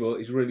label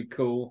is really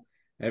cool.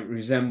 It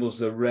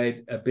resembles a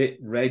bit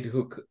Red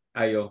Hook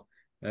Ale,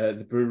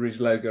 the brewery's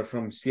logo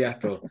from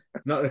Seattle.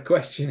 Not a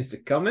question, it's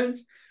a comment.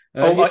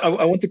 I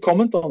want to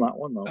comment on that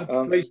one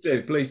though. Please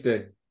do, please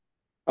do.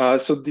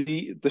 So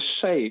the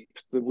shape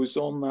that was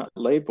on that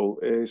label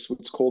is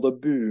what's called a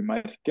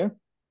brewmärke.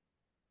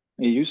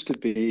 It used to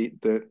be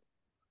that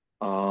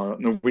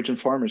Norwegian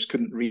farmers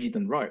couldn't read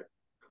and write,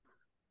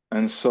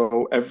 and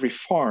so every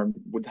farm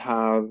would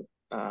have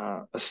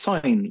a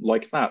sign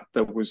like that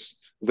was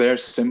their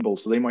symbol.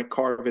 So they might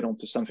carve it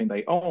onto something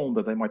they own,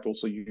 but they might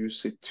also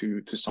use it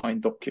to sign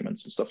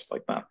documents and stuff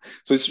like that.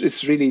 So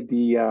it's really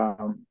the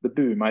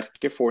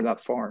brewmärke for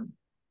that farm.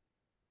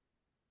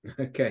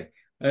 Okay.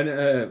 And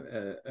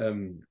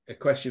a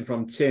question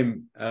from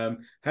Tim.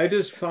 How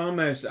does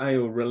farmhouse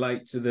ale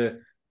relate to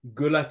the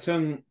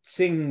Gulatung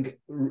Ting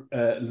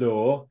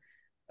law?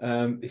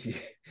 This is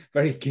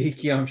very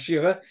geeky, I'm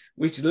sure,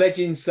 which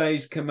legend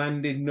says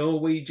commanded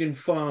Norwegian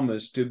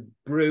farmers to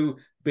brew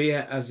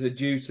beer as a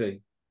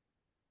duty.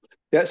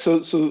 Yeah, so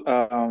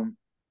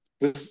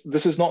this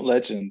is not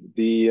legend.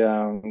 We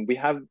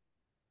have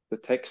the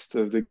text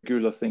of the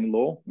Gulating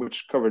law,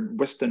 which covered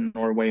Western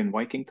Norway in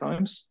Viking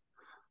times,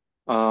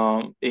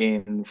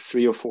 in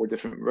 3 or 4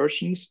 different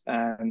versions,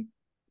 and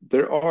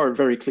there are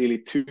very clearly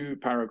 2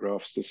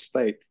 paragraphs that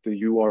state that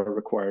you are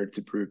required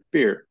to brew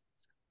beer.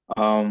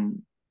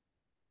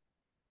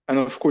 And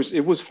of course,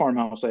 it was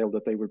farmhouse ale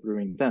that they were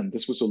brewing then.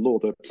 This was a law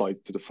that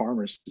applied to the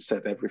farmers,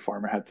 said every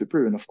farmer had to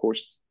brew. And of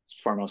course,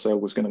 farmhouse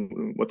ale was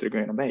what they're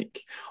going to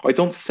make. I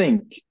don't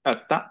think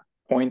at that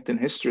point in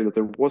history that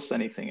there was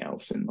anything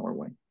else in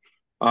Norway.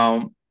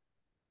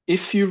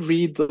 If you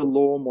read the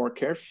law more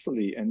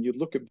carefully and you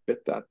look a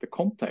bit at the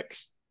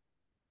context,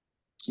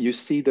 you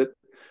see that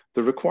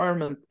the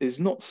requirement is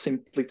not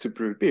simply to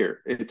brew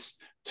beer. It's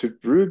to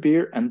brew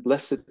beer and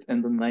bless it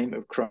in the name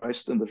of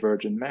Christ and the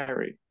Virgin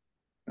Mary.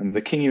 And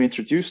the king who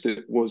introduced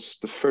it was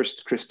the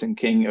first Christian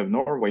king of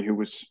Norway, who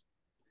was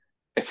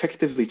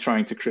effectively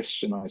trying to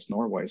Christianize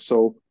Norway.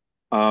 So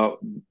the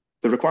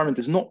requirement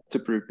is not to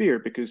brew beer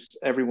because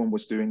everyone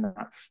was doing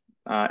that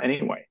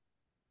anyway.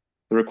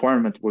 The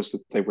requirement was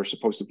that they were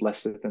supposed to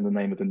bless it in the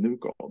name of the new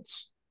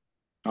gods.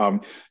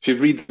 If you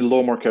read the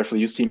law more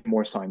carefully, you see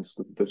more signs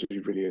that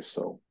it really is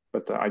so.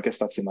 But I guess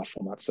that's enough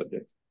on that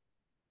subject.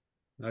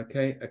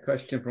 Okay, a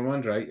question from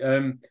Andre.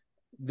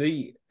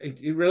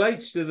 It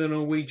relates to the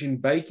Norwegian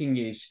baking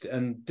yeast,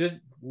 and does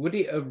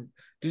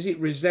it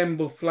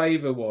resemble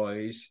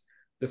flavor-wise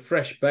the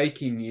fresh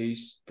baking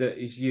yeast that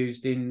is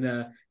used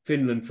in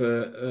Finland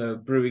for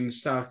brewing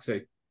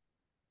sahti?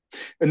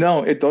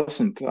 No, it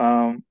doesn't.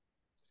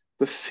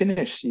 The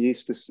Finnish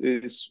yeast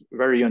is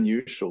very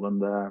unusual,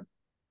 and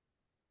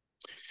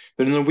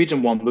the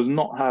Norwegian one does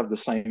not have the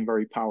same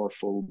very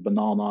powerful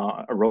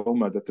banana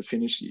aroma that the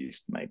Finnish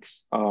yeast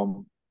makes.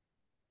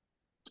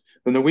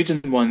 The Norwegian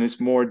one is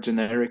more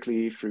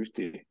generically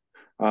fruity.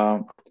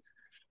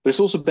 There's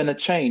also been a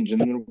change in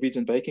the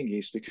Norwegian baking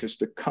yeast because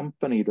the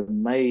company that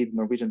made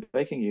Norwegian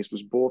baking yeast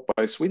was bought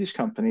by a Swedish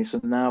company. So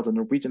now the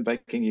Norwegian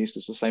baking yeast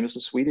is the same as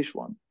the Swedish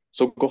one.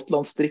 So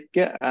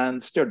Gotlandsdrikke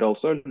and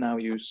Stjørdalsøl now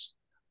use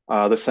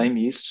the same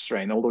yeast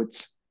strain, although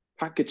it's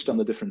packaged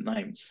under different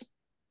names.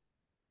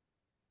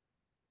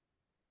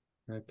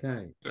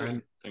 Okay,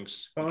 and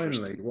Thanks.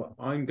 finally, what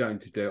I'm going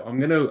to do, I'm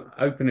going to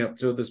open it up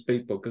to other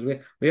people because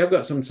we have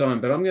got some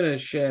time, but I'm going to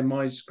share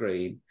my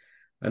screen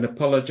and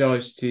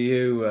apologize to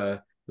you,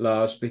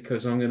 Lars,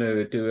 because I'm going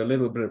to do a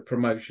little bit of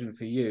promotion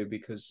for you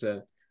because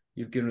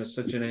you've given us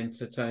such an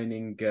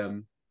entertaining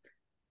talk.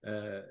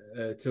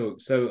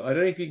 So I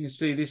don't know if you can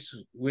see this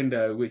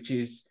window, which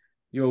is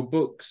your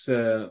books.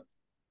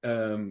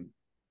 Lars,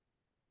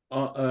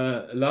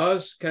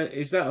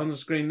 is that on the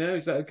screen now?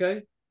 Is that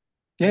okay?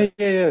 Yeah,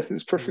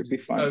 it's perfectly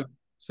fine.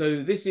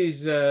 So this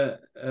is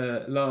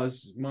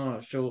Lars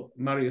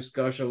Marius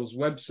Garshol's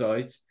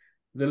website.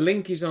 The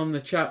link is on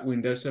the chat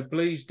window, so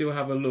please do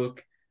have a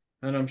look.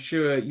 And I'm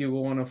sure you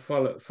will want to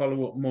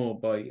follow up more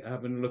by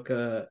having a look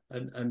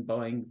and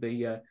buying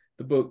the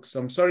books.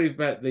 I'm sorry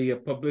about the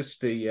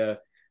publicity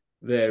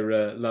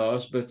there,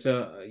 Lars, but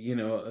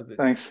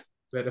thanks.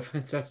 We had a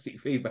fantastic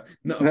feedback.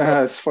 No,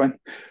 it's fine.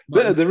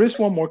 There is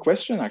one more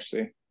question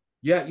actually.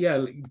 Yeah.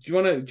 Do you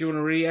want to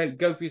read?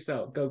 Go for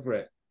yourself. Go for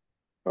it.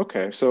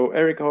 Okay, so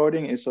Eric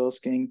Harding is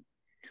asking,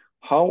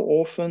 how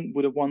often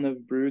would one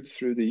have brewed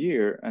through the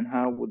year, and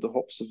how would the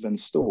hops have been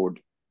stored?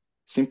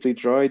 Simply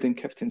dried and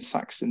kept in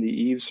sacks in the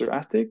eaves or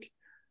attic?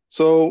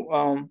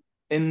 So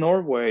in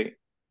Norway,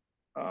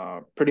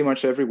 pretty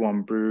much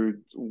everyone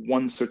brewed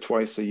once or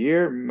twice a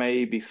year,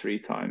 maybe 3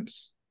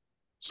 times.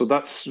 So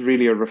that's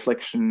really a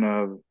reflection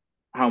of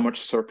how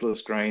much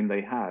surplus grain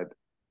they had.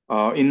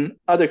 In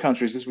other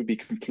countries, this would be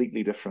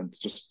completely different.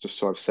 Just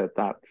so I've said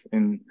that.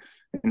 In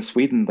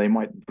Sweden, they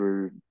might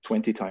brew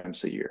 20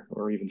 times a year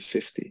or even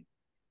 50.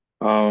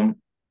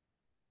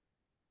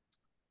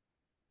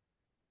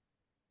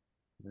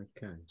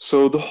 Okay.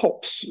 So the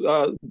hops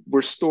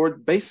were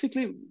stored.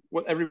 Basically,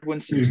 what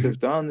everyone seems to have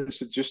done is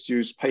to just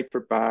use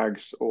paper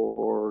bags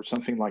or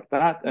something like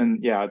that,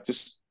 and yeah,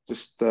 just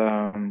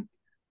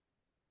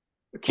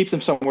keep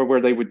them somewhere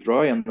where they would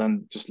dry, and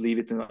then just leave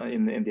it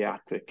in the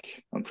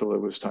attic until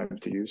it was time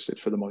to use it.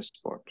 For the most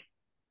part,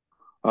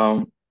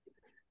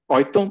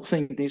 I don't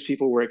think these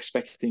people were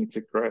expecting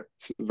to get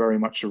very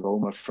much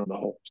aroma from the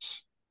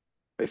hops,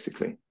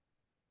 basically.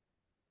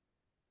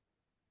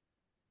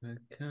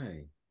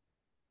 Okay.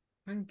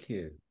 Thank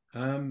you.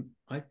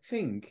 I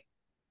think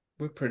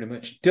we're pretty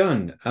much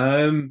done.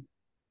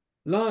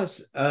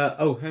 Lars,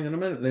 oh, hang on a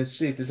minute. Let's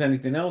see if there's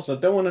anything else. I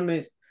don't want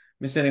to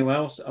miss anyone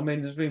else. I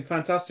mean, there's been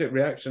fantastic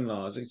reaction,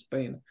 Lars. It's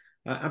been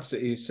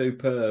absolutely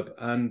superb.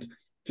 And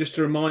just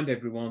to remind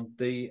everyone,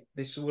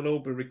 this will all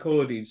be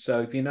recorded.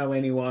 So if you know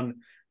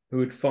anyone who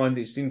would find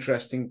this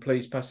interesting,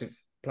 please pass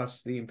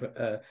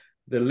the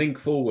link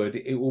forward.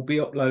 It will be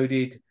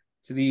uploaded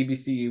to the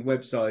EBCU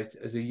website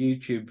as a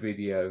YouTube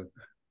video.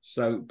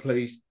 So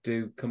please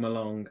do come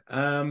along.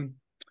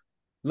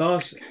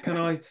 Lars, can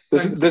I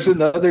there's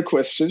another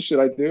question. Should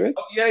I do it?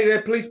 Oh,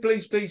 yeah,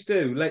 please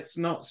do. Let's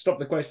not stop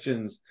the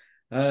questions.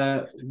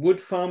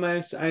 Would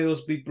farmhouse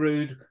ales be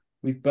brewed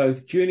with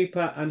both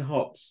juniper and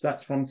hops?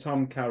 That's from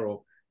Tom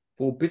Carroll.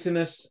 For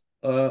bitterness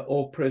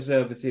or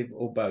preservative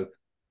or both?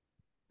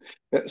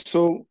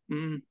 So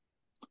in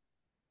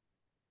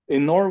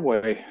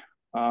Norway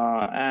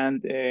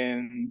and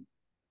in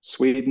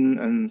Sweden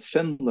and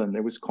Finland,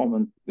 it was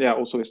common. Yeah,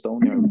 also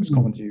Estonia, it was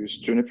common to use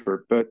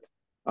juniper. But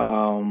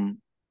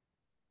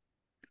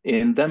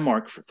in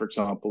Denmark, for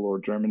example, or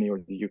Germany or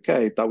the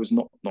UK, that was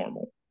not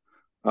normal.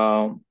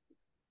 So,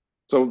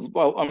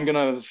 well, I'm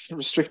gonna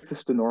restrict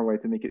this to Norway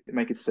to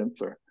make it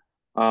simpler.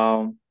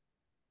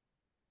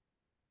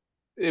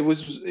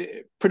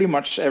 Pretty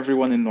much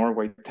everyone in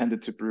Norway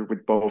tended to brew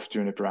with both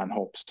juniper and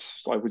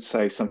hops. So I would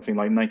say something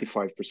like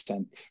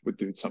 95% would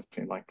do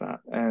something like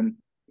that. And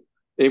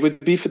it would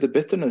be for the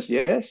bitterness,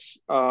 yes.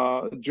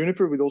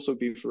 Juniper would also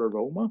be for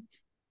aroma,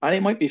 and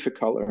it might be for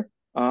color.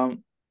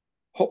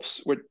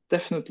 Hops were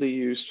definitely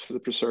used for the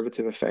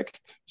preservative effect.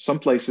 Some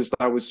places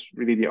that was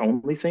really the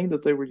only thing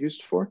that they were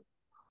used for.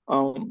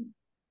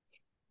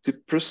 The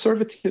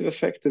preservative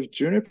effect of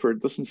juniper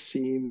doesn't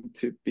seem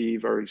to be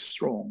very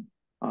strong.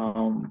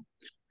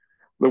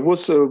 There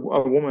was a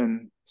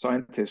woman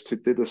scientist who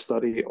did a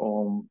study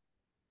on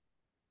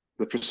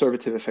the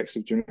preservative effects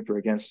of juniper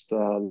against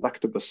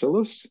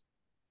lactobacillus.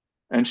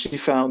 And she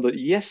found that,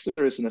 yes,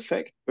 there is an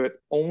effect, but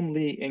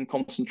only in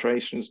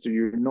concentrations that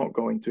you're not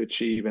going to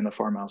achieve in a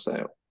farmhouse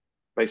ale,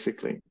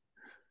 basically.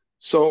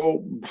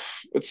 So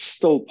it's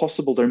still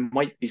possible there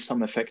might be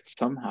some effect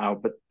somehow,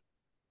 but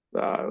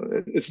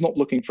it's not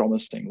looking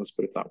promising, let's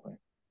put it that way.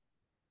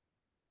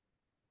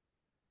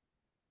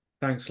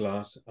 Thanks,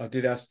 Lars. I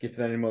did ask if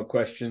there are any more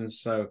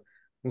questions, so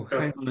we'll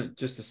hang on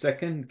just a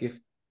second, give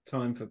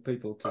time for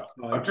people to type.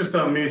 I've just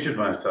unmuted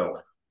myself.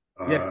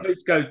 Yeah,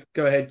 please go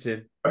ahead,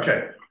 Tim.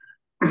 Okay.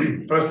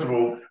 First of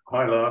all,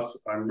 hi,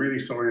 Lars. I'm really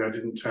sorry I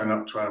didn't turn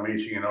up to our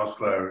meeting in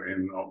Oslo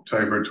in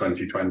October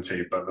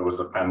 2020, but there was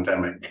a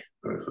pandemic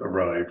that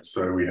arrived,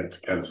 so we had to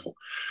cancel.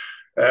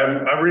 We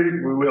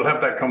will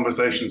have that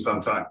conversation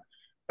sometime.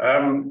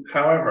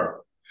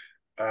 However,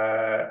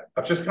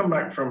 I've just come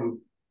back from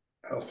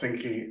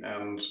Helsinki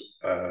and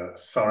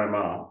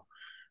Saaremaa,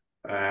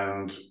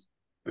 and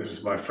this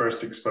was my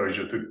first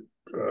exposure to,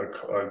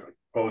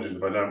 apologies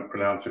if I don't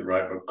pronounce it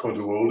right, but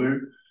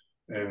Koduolu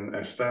in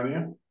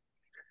Estonia.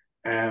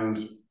 And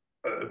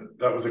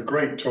that was a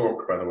great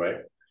talk, by the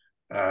way.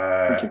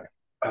 And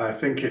I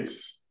think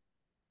it's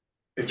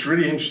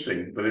really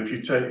interesting that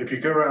if you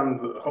go around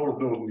the whole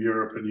of Northern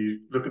Europe and you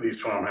look at these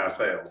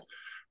farmhouse ales,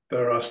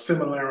 there are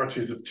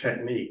similarities of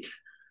technique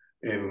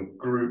in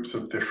groups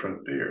of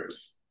different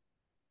beers.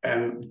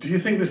 And do you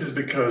think this is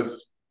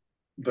because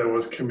there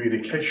was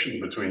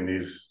communication between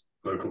these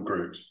local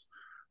groups,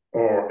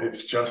 or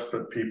it's just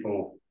that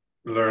people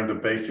learned a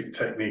basic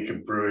technique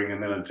of brewing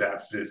and then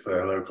adapted it to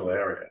their local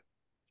area?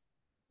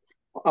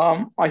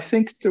 I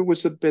think there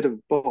was a bit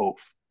of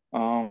both.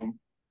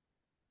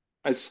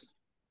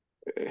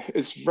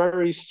 It's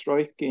very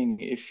striking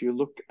if you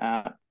look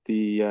at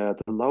the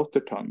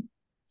Lauterton.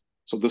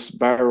 So this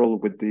barrel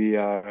with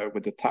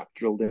the tap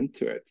drilled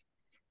into it.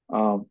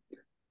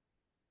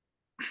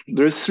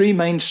 There's three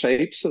main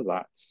shapes of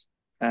that,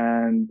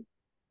 and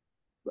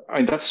I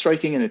mean that's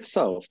striking in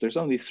itself. There's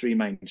only three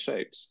main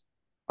shapes.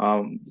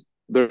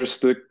 There's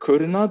the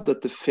kurna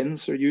that the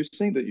Finns are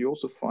using that you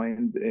also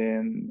find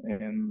in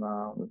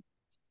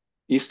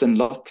eastern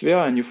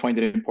Latvia, and you find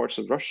it in parts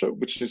of Russia,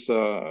 which is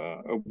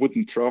a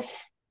wooden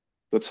trough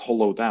that's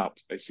hollowed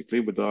out, basically,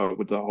 with a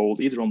hole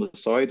either on the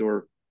side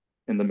or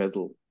in the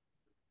middle.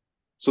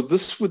 So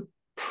this would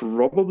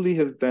probably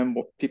have been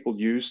what people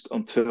used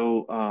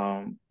until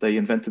they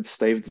invented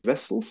staved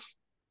vessels.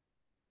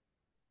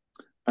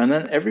 And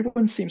then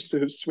everyone seems to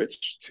have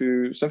switched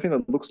to something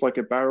that looks like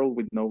a barrel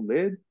with no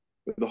lid,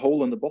 with a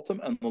hole in the bottom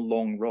and a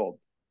long rod.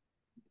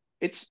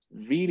 It's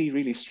really,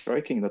 really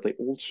striking that they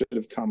all should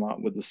have come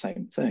out with the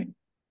same thing.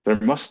 There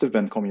must have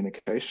been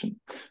communication.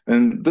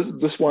 And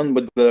this one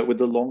with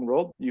the long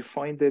rod, you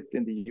find it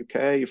in the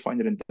UK, you find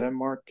it in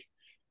Denmark,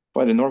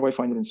 find it in Norway,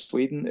 find it in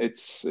Sweden.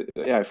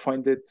 I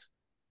find it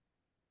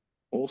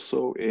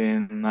also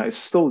it's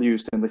still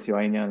used in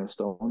Lithuania and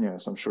Estonia,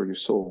 as I'm sure you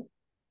saw.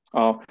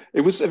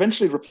 It was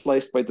eventually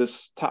replaced by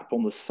this tap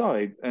on the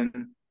side,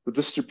 and the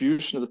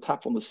distribution of the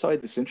tap on the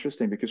side is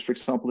interesting because, for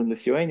example, in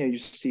Lithuania, you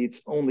see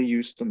it's only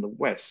used in the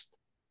West,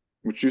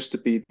 which used to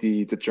be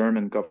the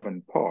German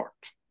governed part.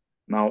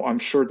 Now, I'm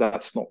sure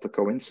that's not a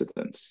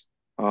coincidence.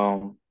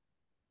 If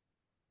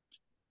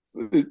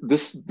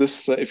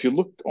you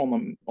look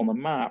on a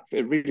map,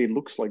 it really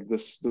looks like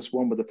this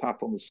one with the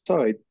tap on the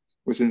side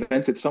was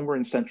invented somewhere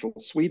in central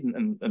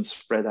Sweden and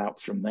spread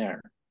out from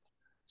there.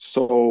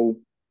 So,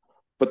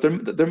 but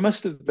there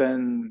must have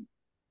been,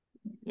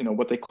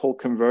 what they call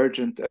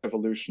convergent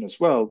evolution as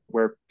well,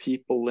 where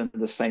people in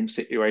the same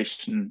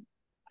situation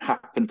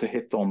happen to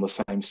hit on the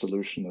same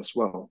solution as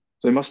well.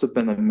 So it must have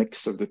been a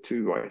mix of the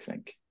two, I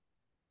think.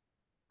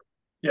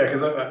 Yeah,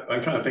 because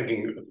I'm kind of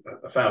thinking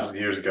 1,000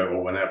 years ago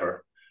or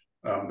whenever,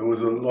 there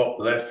was a lot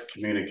less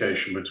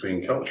communication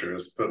between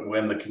cultures, but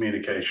when the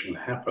communication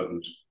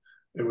happened,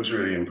 it was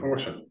really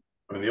important.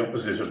 I mean, the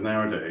opposite of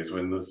nowadays,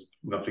 when there's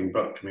nothing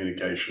but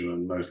communication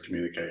and most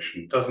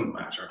communication doesn't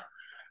matter.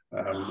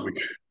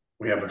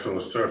 We have a sort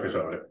of surfeit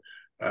of it.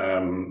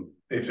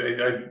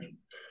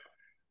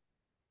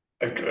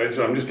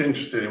 So I'm just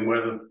interested in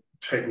whether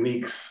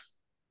techniques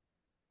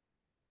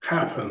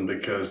happen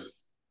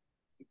because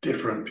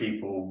different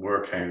people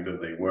work out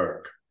that they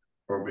work,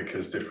 or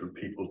because different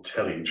people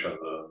tell each other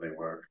that they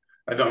work.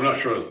 I'm not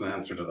sure it's an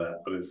answer to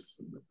that, but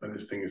I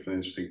just think it's an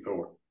interesting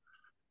thought.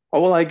 Oh,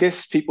 well, I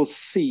guess people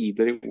see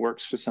that it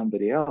works for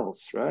somebody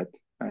else, right?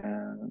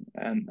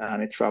 And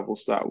it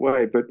travels that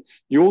way. But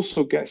you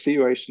also get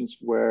situations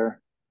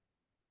where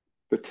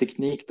the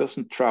technique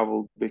doesn't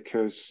travel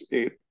because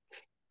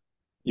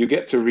you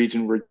get to a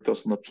region where it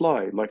doesn't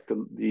apply, like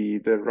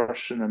the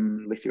Russian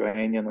and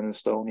Lithuanian and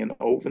Estonian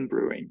oven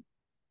brewing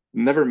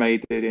never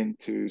made it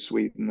into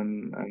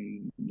Sweden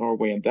and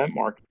Norway and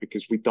Denmark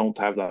because we don't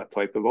have that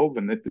type of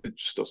oven. It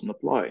just doesn't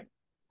apply.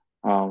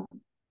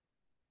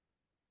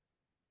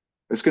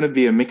 It's going to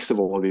be a mix of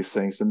all of these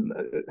things, and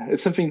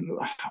it's something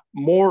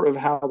more of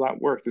how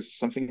that works is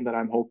something that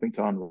I'm hoping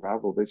to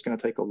unravel, but it's going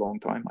to take a long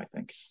time, I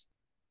think.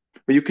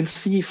 But you can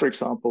see, for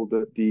example,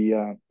 that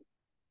the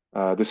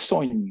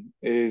soin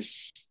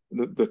is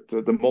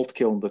the malt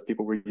kiln that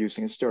people were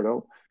using in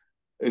Sturdal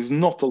is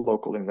not a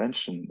local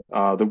invention.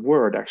 The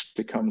word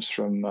actually comes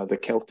from the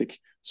Celtic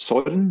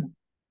sorn,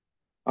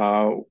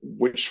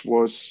 which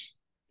was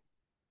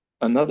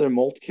another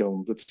malt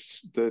kiln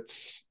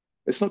that's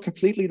it's not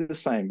completely the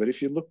same, but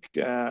if you look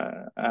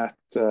at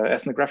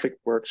ethnographic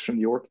works from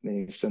the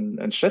Orkneys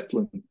and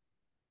Shetland,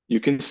 you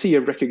can see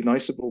a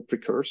recognizable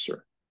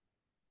precursor.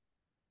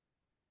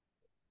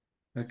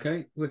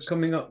 Okay, we're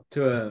coming up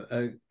to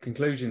a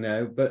conclusion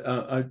now,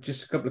 but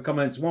just a couple of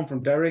comments. One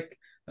from Derek.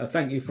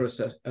 Thank you for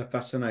a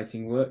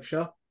fascinating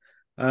workshop.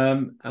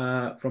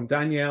 From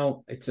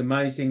Danielle, it's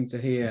amazing to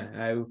hear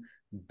how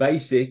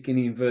basic, in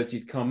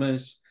inverted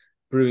commas,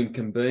 brewing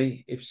can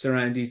be if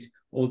surrounded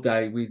all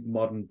day with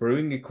modern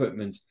brewing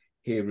equipment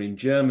here in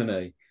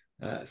Germany.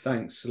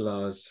 Thanks,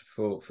 Lars,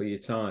 for your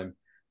time.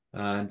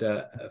 And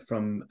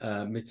from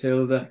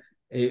Matilda,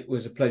 it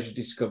was a pleasure to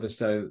discover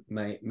so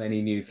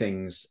many new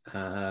things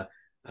and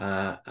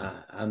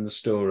the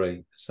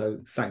story. So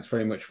thanks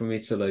very much from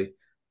Italy.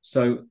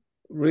 So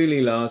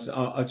really, Lars,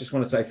 I just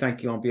want to say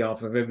thank you on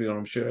behalf of everyone.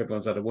 I'm sure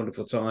everyone's had a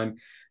wonderful time.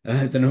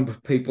 The number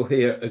of people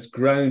here has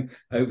grown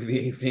over the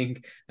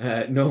evening.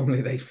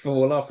 Normally they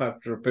fall off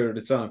after a period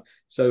of time.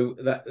 So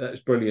that's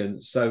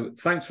brilliant. So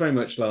thanks very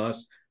much,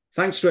 Lars.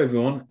 Thanks to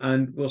everyone.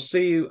 And we'll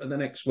see you at the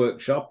next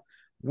workshop.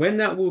 When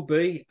that will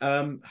be,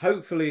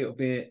 hopefully it'll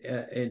be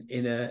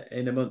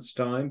in a month's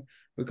time.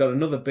 We've got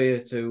another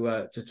beer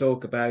to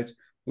talk about.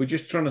 We're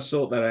just trying to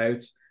sort that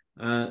out.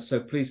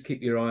 So please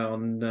keep your eye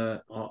on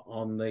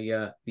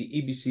the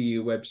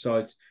EBCU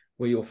website,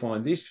 where you'll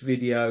find this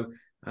video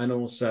and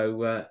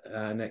also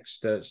our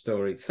next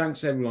story.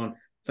 Thanks, everyone.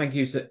 Thank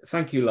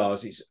you,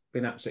 Lars. It's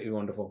been absolutely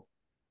wonderful.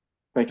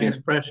 Thank you.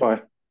 Thanks, Press.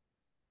 Bye.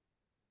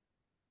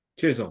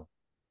 Cheers all.